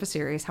the start of a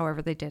series.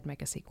 However, they did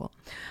make a sequel.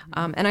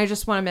 And I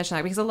just want to mention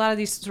that because a lot of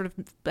these sort of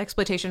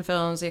exploitation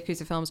films, the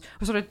Yakuza films,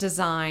 were sort of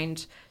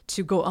designed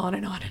to go on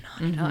and on and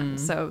on and on.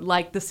 So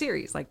like the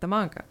series, like the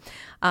manga.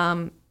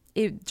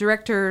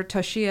 Director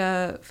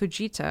Toshiya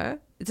Fujita,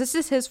 this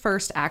is his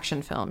first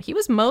action film. He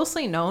was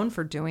mostly known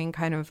for doing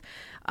kind of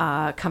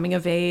coming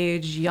of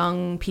age,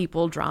 young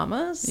people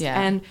dramas. Yeah.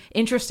 And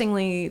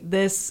interestingly,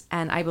 this,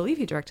 and I believe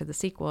he directed the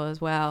sequel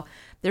as well,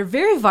 they're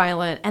very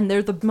violent and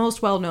they're the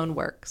most well-known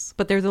works,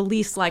 but they're the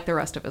least like the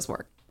rest of his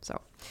work.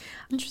 So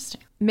interesting.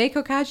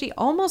 Meiko Kaji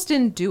almost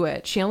didn't do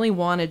it. She only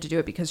wanted to do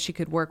it because she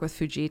could work with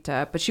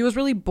Fujita, but she was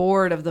really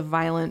bored of the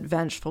violent,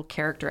 vengeful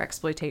character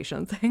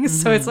exploitation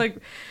things. So it's like...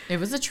 It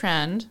was a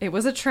trend. It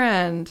was a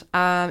trend.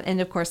 And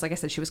of course, like I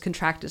said, she was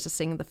contracted to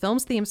sing the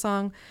film's theme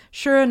song,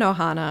 Shura no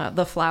Hana,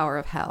 The Flower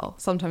of Hell,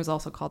 sometimes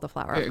also called The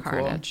Flower of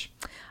Carnage.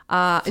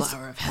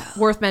 Flower of Hell.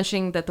 Worth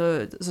mentioning that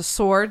the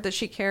sword that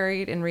she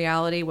carried in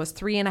reality was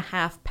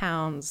 3.5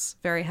 pounds,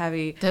 very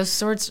heavy. Those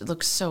swords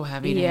look so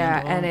heavy to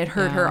handle. And it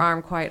hurt her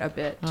arm quite a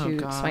bit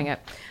to swing it.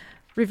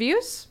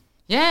 Reviews?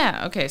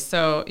 Yeah. Okay.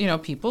 So,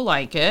 people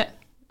like it.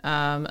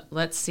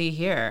 Let's see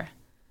here.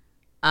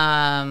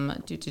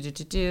 Rotten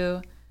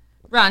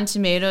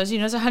Tomatoes,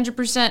 it's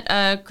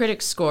 100%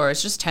 critic score.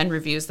 It's just 10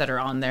 reviews that are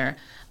on there.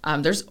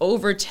 There's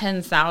over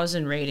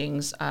 10,000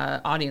 ratings,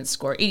 audience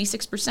score,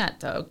 86%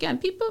 though. Again,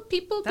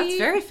 that's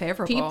very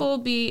favorable. People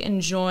be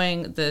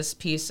enjoying this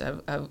piece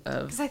of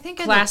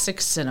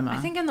classic cinema. I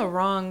think in the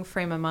wrong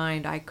frame of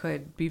mind, I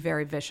could be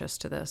very vicious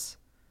to this.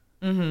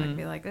 I'd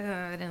be like,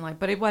 I didn't like,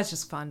 but it was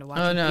just fun to watch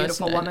a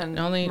beautiful woman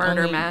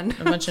murder men.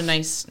 A bunch of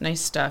nice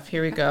stuff.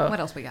 Here we go. What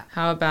else we got?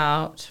 How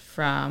about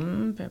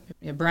from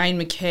Brian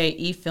McKay,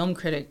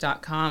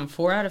 efilmcritic.com,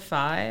 4 out of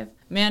 5.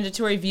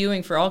 Mandatory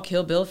viewing for all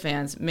Kill Bill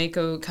fans.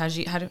 Meiko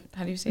Kaji, how do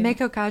you say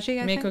Meiko Kaji,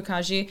 I think? Meiko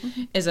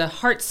Kaji is a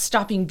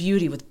heart-stopping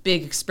beauty with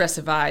big,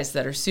 expressive eyes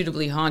that are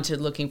suitably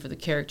haunted looking for the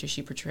character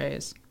she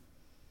portrays.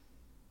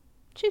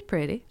 She's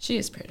pretty. She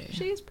is pretty.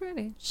 She's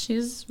pretty.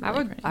 She's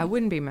really pretty. I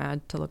wouldn't be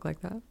mad to look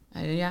like that.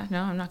 No, I'm not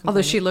complaining.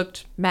 Although she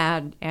looked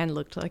mad and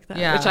looked like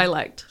that, which I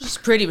liked. She's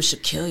pretty, but she'll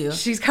kill you.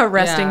 She's got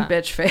resting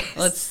bitch face.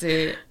 Let's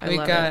see. We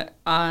got it.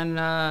 On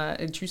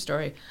a true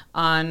story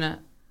on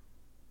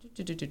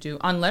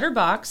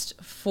Letterboxd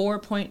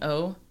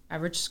 4.0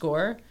 average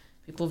score.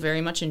 People very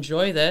much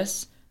enjoy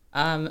this.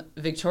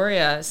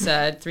 Victoria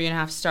said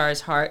 3.5 stars.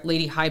 Heart,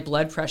 lady, high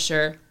blood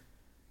pressure.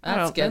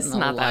 That's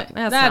not that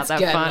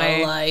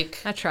funny. I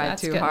tried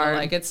too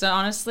hard. It's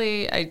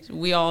honestly,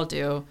 we all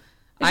do.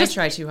 I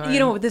try too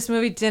hard. This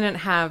movie didn't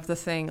have the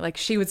thing. Like,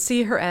 she would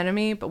see her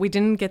enemy, but we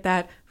didn't get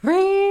that.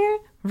 Yeah.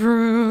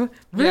 We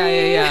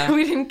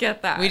didn't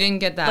get that.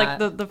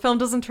 Like, the film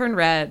doesn't turn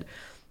red.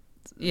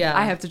 Yeah.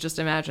 I have to just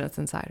imagine it's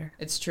inside her.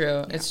 It's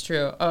true. Yeah. It's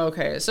true. Oh,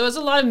 okay. So there's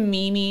a lot of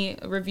meme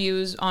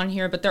reviews on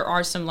here, but there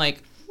are some,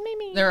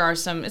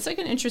 it's like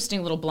an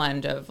interesting little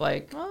blend of,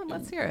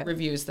 let's hear it.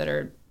 Reviews that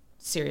are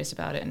serious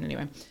about it. And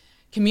anyway.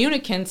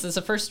 Communicants is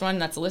the first one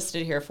that's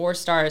listed here, 4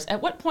 stars.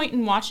 At what point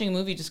in watching a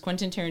movie does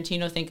Quentin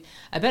Tarantino think,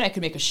 I bet I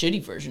could make a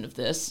shitty version of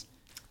this?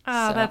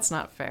 That's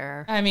not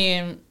fair. I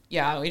mean,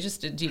 yeah, we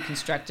just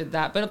deconstructed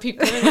that, but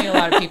clearly a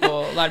lot of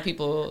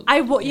people.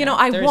 I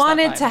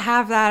wanted to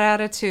have that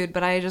attitude,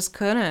 but I just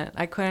couldn't.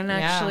 I couldn't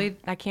actually.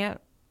 I can't.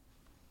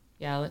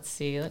 Yeah, let's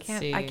see. I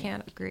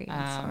can't agree.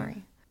 I'm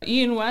sorry.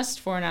 Ian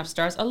West, 4.5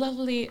 stars. A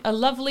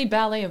lovely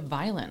ballet of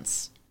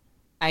violence.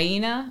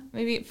 Aina,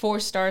 maybe 4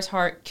 stars.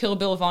 Heart, Kill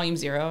Bill Volume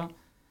 0.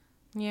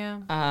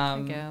 Yeah,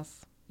 I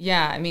guess.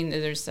 Yeah, I mean,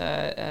 there's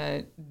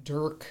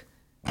Dirk,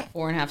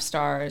 4.5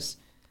 stars.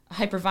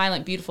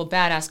 hyper-violent, beautiful,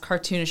 badass,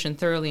 cartoonish, and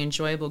thoroughly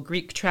enjoyable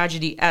Greek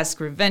tragedy-esque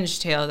revenge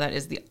tale that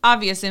is the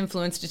obvious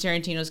influence to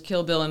Tarantino's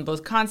Kill Bill in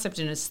both concept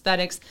and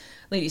aesthetics.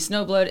 Lady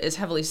Snowblood is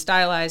heavily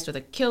stylized with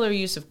a killer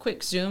use of quick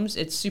zooms.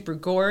 It's super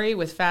gory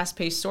with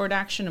fast-paced sword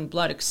action and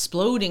blood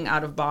exploding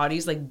out of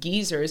bodies like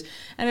geysers.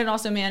 And it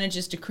also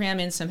manages to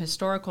cram in some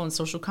historical and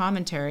social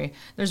commentary.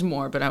 There's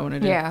more, but I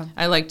wanted to... Yeah.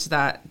 I liked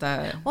that.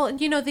 Well,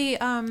 you know,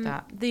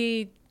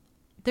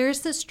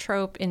 there's this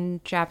trope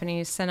in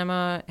Japanese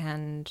cinema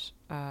and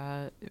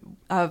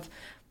of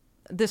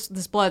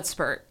this blood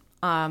spurt.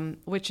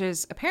 Which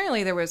is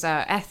apparently there was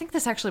I think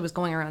this actually was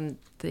going around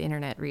the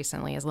internet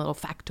recently as a little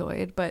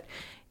factoid, but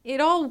it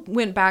all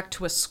went back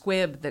to a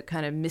squib that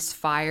kind of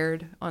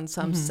misfired on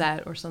some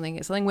set or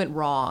something. Something went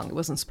wrong. It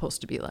wasn't supposed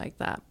to be like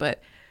that,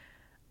 but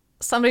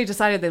somebody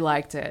decided they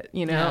liked it,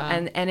 you know,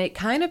 and it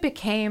kind of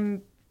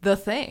became the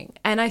thing.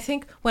 And I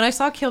think when I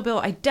saw Kill Bill,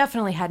 I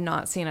definitely had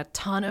not seen a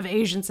ton of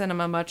Asian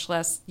cinema, much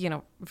less, you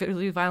know,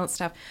 really violent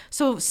stuff.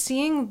 So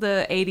seeing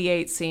the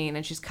 88 scene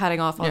and she's cutting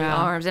off all the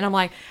arms, and I'm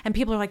like, and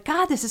people are like,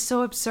 God, this is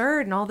so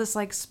absurd, and all this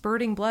like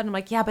spurting blood. And I'm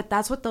like, yeah, but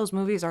that's what those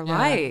movies are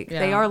like. Yeah.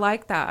 They are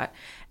like that.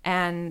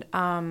 And,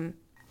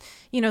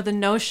 you know, the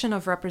notion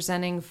of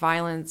representing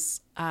violence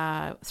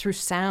through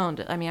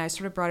sound. I mean, I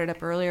sort of brought it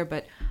up earlier,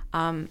 but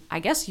I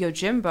guess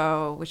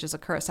Yojimbo, which is a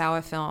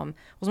Kurosawa film,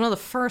 was one of the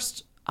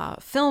first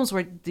films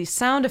where the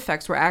sound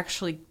effects were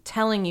actually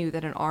telling you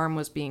that an arm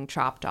was being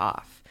chopped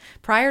off.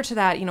 Prior to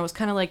that, you know, it was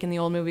kind of like in the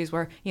old movies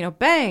where, you know,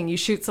 bang, you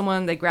shoot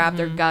someone, they grab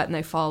their gut and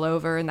they fall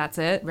over and that's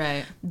it.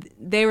 Right.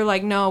 They were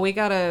like, no, we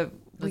gotta...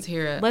 Let's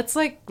hear it. Let's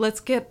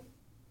get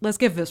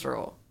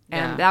visceral.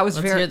 And that was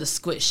let's hear the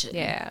squish.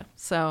 Yeah.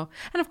 So,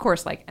 and of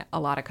course, like a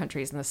lot of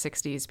countries in the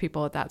 60s,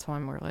 people at that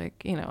time were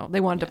like, you know, they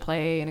wanted to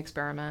play and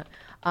experiment.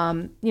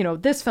 You know,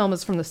 this film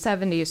is from the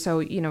 70s. So,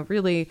 you know,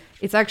 really,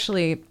 it's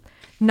actually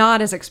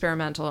not as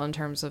experimental in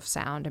terms of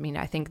sound. I mean,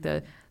 I think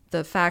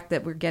the fact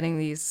that we're getting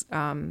these,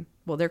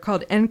 well, they're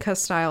called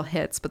enka-style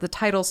hits, but the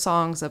title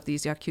songs of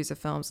these Yakuza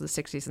films of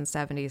the 60s and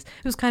 70s,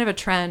 it was kind of a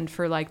trend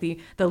for like the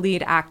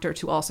lead actor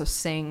to also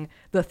sing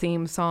the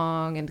theme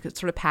song and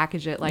sort of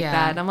package it like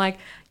that. And I'm like,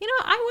 you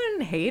know, I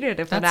wouldn't hate it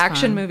if an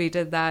action movie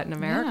did that in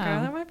America.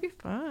 Yeah. That might be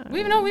fun.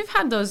 We've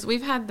had those.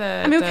 We've had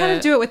the... I mean, we kind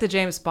of do it with the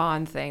James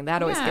Bond thing.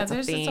 That always gets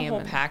a theme. There's a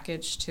whole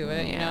package to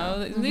it, you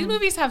know. These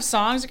movies have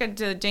songs. You got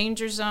the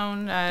Danger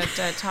Zone,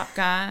 Top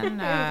Gun.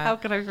 How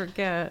could I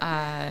forget?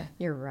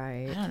 You're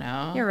right. I don't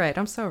know. You're right.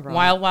 I'm so wrong.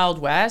 Wild Wild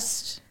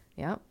West.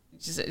 Yep.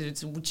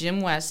 It's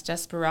Jim West,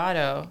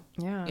 Desperado.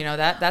 Yeah. You know,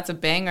 that's a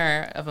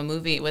banger of a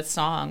movie with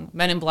song.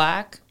 Men in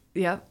Black.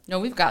 Yep. No,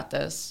 we've got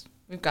this.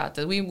 We've got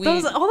this.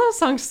 All those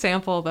songs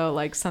sample though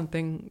like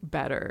something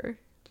better,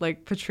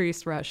 like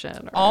Patrice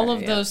Rushen. All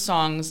of those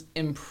songs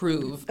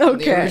improve the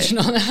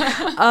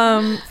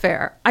original.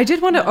 Fair. I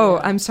did want to.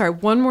 I'm sorry.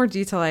 One more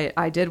detail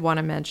I did want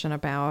to mention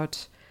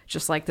about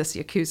just like this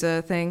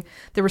Yakuza thing.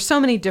 There were so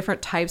many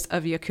different types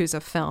of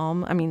Yakuza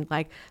film. I mean,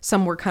 like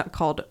some were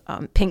called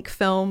pink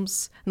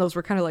films, and those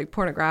were kind of like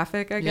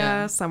pornographic, I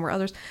guess. Some were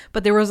others.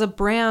 But there was a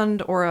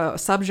brand or a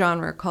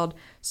subgenre called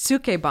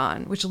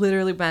Sukeban, which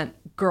literally meant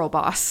girl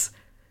boss.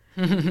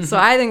 So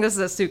I think this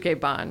is a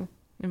Sukeban.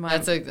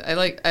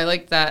 I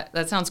like that.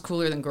 That sounds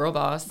cooler than girl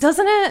boss,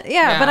 doesn't it?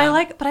 Yeah. But I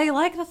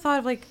like the thought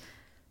of like,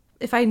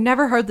 if I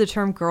never heard the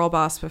term girl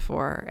boss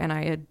before, and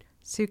I had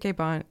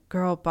Sukeban,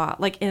 girl boss,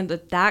 like in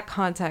that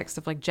context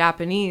of like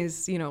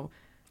Japanese, you know,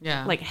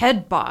 like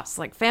head boss,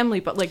 like family,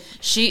 but like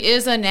she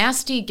is a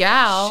nasty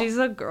gal. She's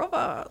a girl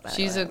boss.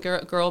 She's a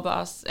girl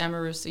boss.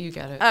 Amarusa, you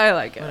get it. I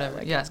like it.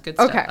 Whatever. Yes, good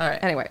stuff. Okay. All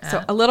right. Anyway,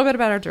 so a little bit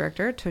about our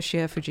director,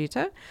 Toshio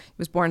Fujita. He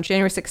was born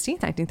January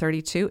 16th,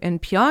 1932, in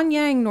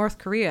Pyongyang, North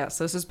Korea.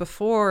 So this is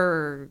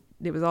before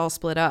it was all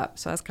split up.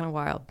 So that's kind of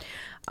wild.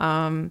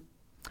 You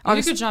did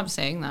a good job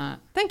saying that.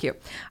 Thank you.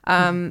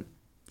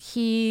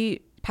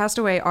 He passed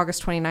away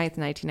August 29th,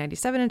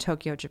 1997 in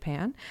Tokyo,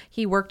 Japan.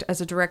 He worked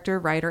as a director,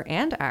 writer,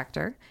 and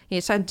actor. He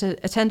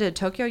attended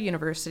Tokyo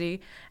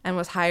University and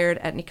was hired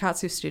at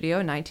Nikatsu Studio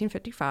in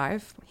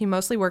 1955. He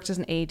mostly worked as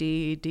an AD,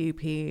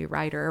 DP,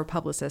 writer, or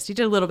publicist. He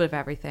did a little bit of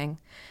everything.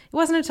 It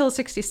wasn't until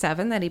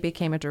 1967 that he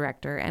became a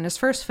director, and his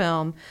first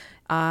film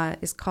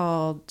is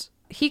called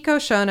Hiko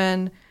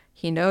Shonen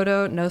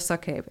Hinodo no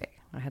Sakebe.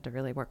 I had to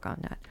really work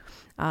on that.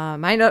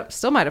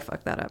 Still might have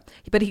fucked that up.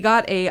 But he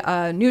got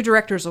a new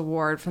director's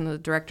award from the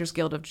Directors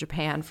Guild of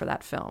Japan for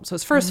that film. So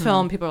his first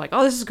film, people are like,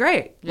 "Oh, this is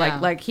great! Yeah.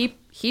 Like heap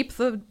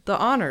the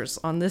honors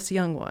on this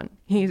young one.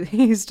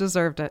 He's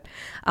deserved it."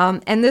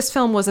 And this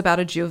film was about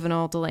a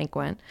juvenile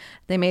delinquent.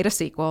 They made a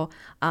sequel.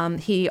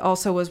 He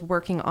also was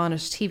working on a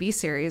TV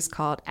series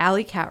called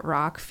Alley Cat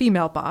Rock: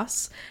 Female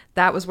Boss.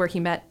 That was where he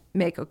met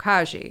Meiko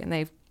Kaji, and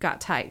they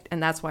got tight,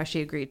 and that's why she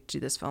agreed to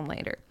do this film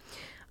later.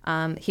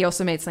 He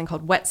also made something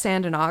called Wet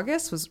Sand in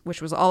August,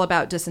 which was all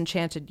about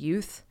disenchanted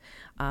youth.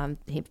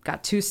 He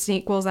got 2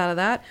 sequels out of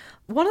that.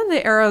 One of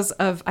the eras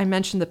of, I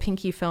mentioned the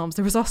Pinky films,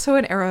 there was also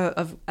an era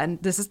of,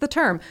 and this is the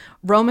term,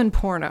 Roman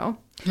porno.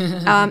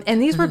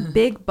 And these were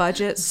big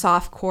budget,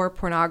 softcore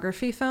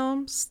pornography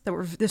films.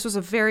 This was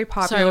a very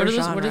popular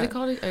genre. What are they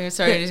called?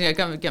 Sorry, I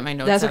got to get my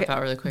notes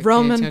out really quick.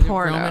 Roman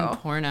porno.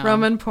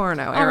 Roman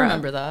porno era. I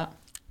remember that.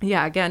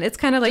 Yeah, again, it's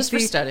kind of like just for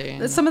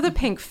studying. Some of the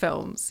Pink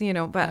films,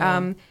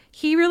 but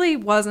he really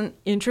wasn't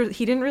interested.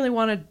 He didn't really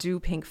want to do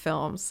Pink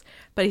films,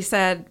 but he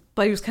said,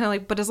 but he was kind of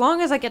like, but as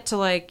long as I get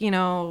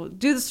to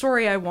do the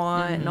story I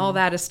want and all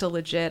that is still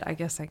legit, I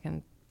guess I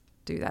can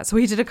do that. So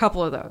he did a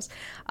couple of those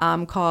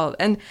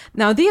and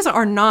now these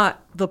are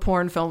not the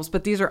porn films,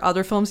 but these are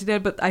other films he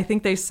did, but I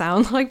think they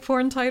sound like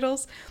porn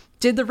titles.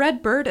 Did the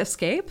Red Bird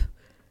Escape?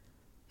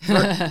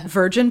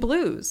 Virgin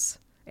Blues.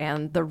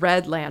 And The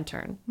Red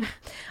Lantern.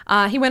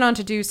 He went on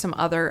to do some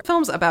other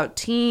films about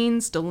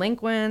teens,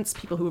 delinquents,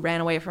 people who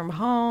ran away from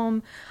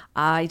home.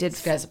 He did.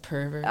 This guy's a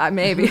pervert.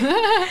 Maybe.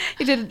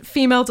 He did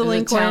Female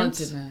Delinquent.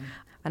 Talented man.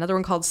 Another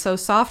one called So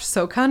Soft,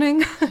 So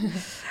Cunning.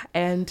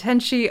 And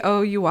Tenshi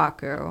O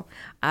Yuaku.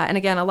 And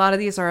again, a lot of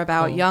these are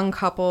about young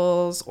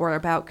couples or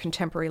about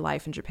contemporary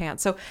life in Japan.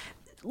 So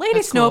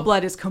Lady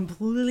Snowblood is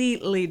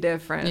completely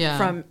different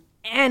from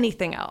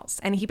anything else,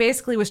 and he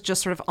basically was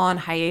just sort of on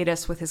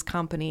hiatus with his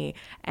company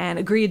and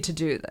agreed to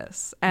do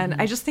this. And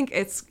I just think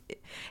it's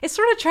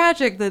sort of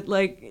tragic that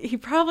he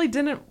probably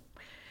didn't.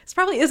 This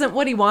probably isn't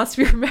what he wants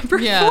to be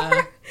remembered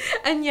for,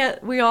 and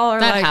yet we all are.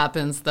 That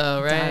happens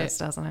though, right?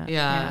 Doesn't it?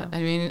 Yeah.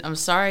 I mean, I'm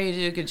sorry you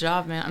did a good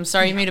job, man. I'm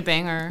sorry you made a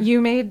banger.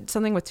 You made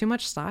something with too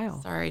much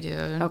style. Sorry,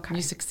 dude. Okay,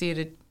 you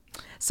succeeded.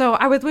 So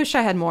I would wish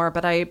I had more,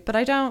 but I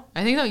don't.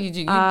 I think that you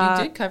did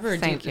cover.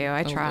 Thank you.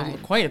 I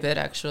tried quite a bit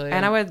actually,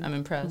 and I'm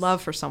impressed.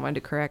 Love for someone to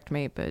correct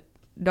me, but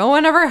no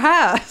one ever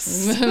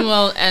has.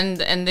 Well,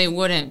 and they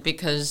wouldn't,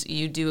 because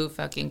you do a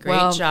fucking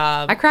great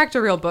job. I cracked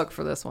a real book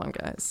for this one,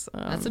 guys.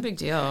 That's a big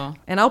deal.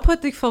 And I'll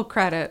put the full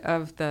credit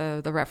of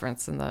the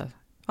reference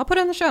I'll put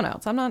it in the show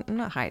notes. I'm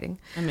not hiding.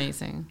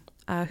 Amazing.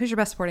 Who's your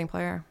best supporting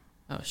player?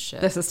 Oh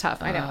shit. This is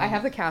tough. I know. I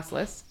have the cast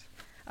list.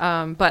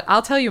 But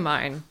I'll tell you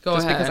mine. Go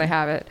ahead. Because I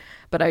have it.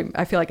 But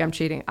I feel like I'm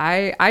cheating.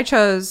 I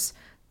chose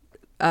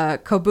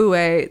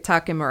Kobue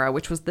Takemura,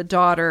 which was the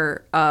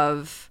daughter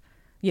of,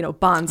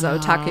 Bonzo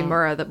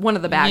Takemura, one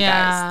of the bad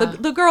guys.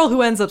 The girl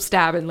who ends up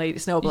stabbing Lady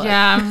Snowblood.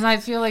 Yeah, I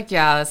feel like,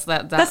 that's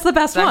the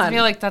best one. I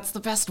feel like that's the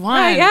best one.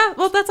 Right, yeah,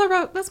 well,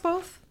 that's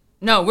both.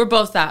 No, we're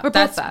both that. Both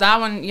that. That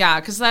one, yeah,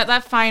 because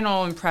that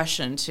final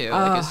impression, too,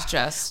 is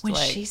just when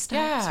she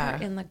stabs her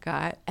in the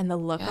gut, and the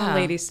look on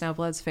Lady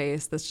Snowblood's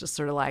face, that's just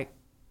sort of like,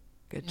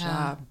 good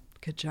job.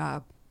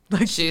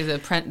 Like, the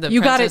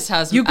apprentice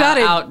has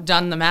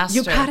outdone the master.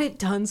 You got it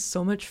done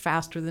so much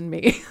faster than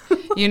me.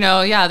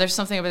 There's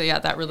something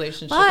about that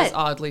relationship is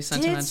oddly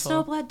sentimental. Did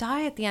Snowblood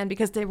die at the end?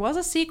 Because there was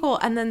a sequel,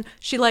 and then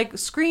she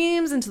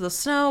screams into the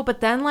snow,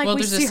 but then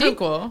there's a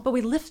sequel. But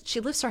she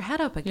lifts her head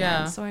up again.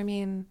 Yeah. So I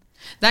mean,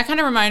 that kind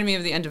of reminded me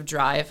of the end of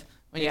Drive,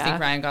 when you think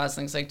Ryan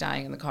Gosling's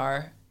dying in the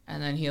car,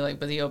 and then he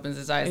opens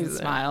his eyes and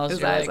smiles.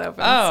 His eyes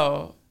opens.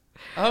 Oh,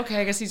 okay.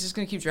 I guess he's just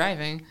gonna keep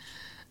driving.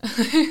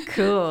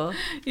 Cool.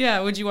 Yeah,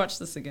 would you watch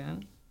this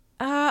again?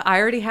 I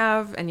already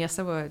have, and yes,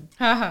 I would.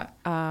 Duh.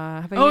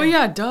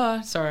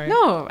 Sorry.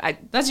 No,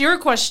 that's your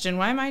question.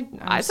 Why am I?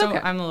 Okay.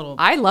 I'm a little.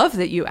 I love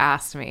that you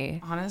asked me.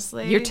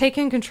 Honestly, you're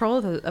taking control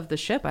of the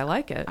ship. I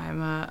like it.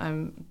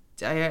 I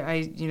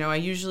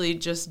usually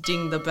just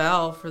ding the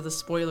bell for the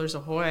spoilers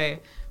ahoy.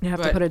 You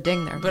have to put a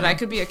ding there. But I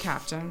could be a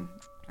captain.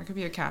 I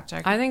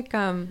think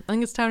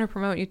it's time to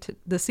promote you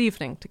this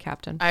evening to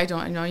captain. I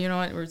don't know. You know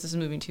what? This is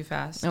moving too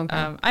fast.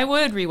 Okay. I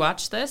would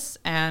rewatch this,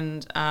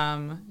 and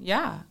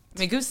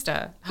me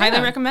gusta.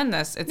 Highly recommend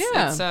this.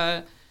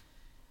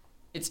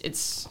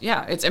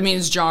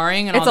 It's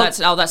jarring and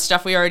all that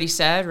stuff we already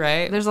said,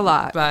 right? There's a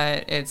lot,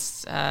 but it's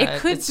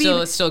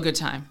still a good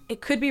time.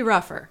 It could be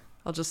rougher.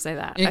 I'll just say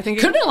that. I think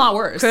it could have been a lot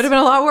worse. Could have been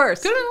a lot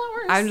worse. Could have been a lot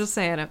worse. I'm just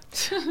saying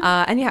it.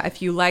 And if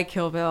you like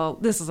Kill Bill,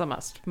 this is a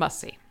must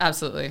see.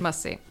 Absolutely.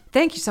 Must see.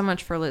 Thank you so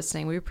much for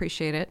listening. We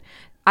appreciate it.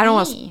 I don't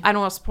want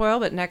to spoil,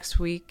 but next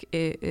week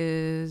it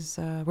is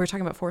we're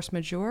talking about force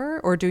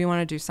majeure, or do you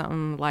want to do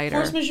something lighter?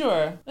 Force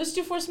majeure. Let's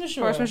do force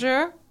majeure. Force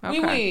majeure?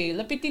 Okay. Oui,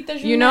 la petite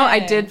journée. I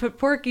did put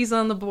Porky's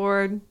on the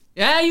board.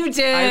 Yeah, you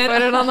did. I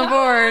put it on the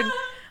board.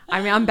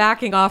 I'm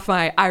backing off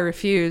my "I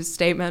refuse"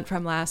 statement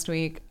from last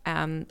week.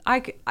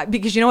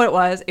 Because you know what it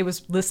was? It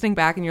was listening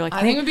back, and you're like,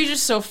 I think it would be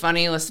just so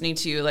funny listening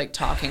to you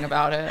talking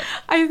about it.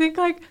 I think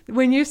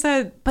when you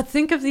said, "But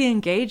think of the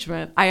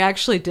engagement," I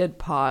actually did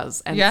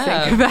pause and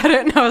think about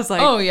it, and I was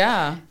like, "Oh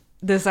yeah."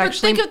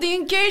 Think of the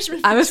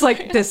engagement. I was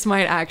like, this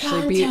might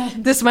actually be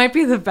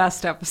the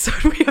best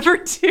episode we ever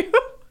do.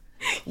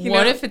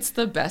 What if it's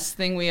the best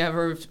thing we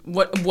ever?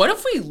 What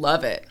if we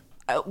love it?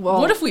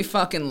 What if we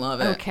fucking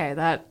love it? Okay,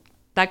 that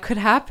could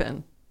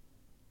happen.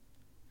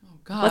 Oh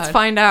God. Let's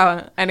find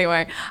out.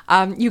 Anyway,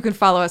 you can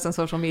follow us on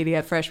social media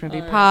at Fresh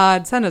Movie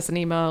Pod. Send us an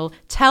email.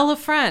 Tell a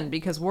friend,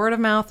 because word of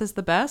mouth is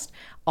the best.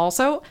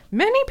 Also,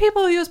 many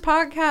people use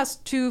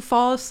podcasts to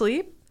fall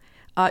asleep.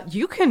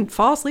 You can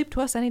fall asleep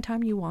to us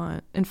anytime you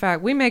want. In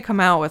fact, we may come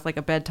out with like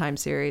a bedtime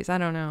series. I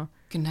don't know.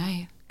 Good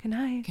night. Good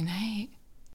night. Good night.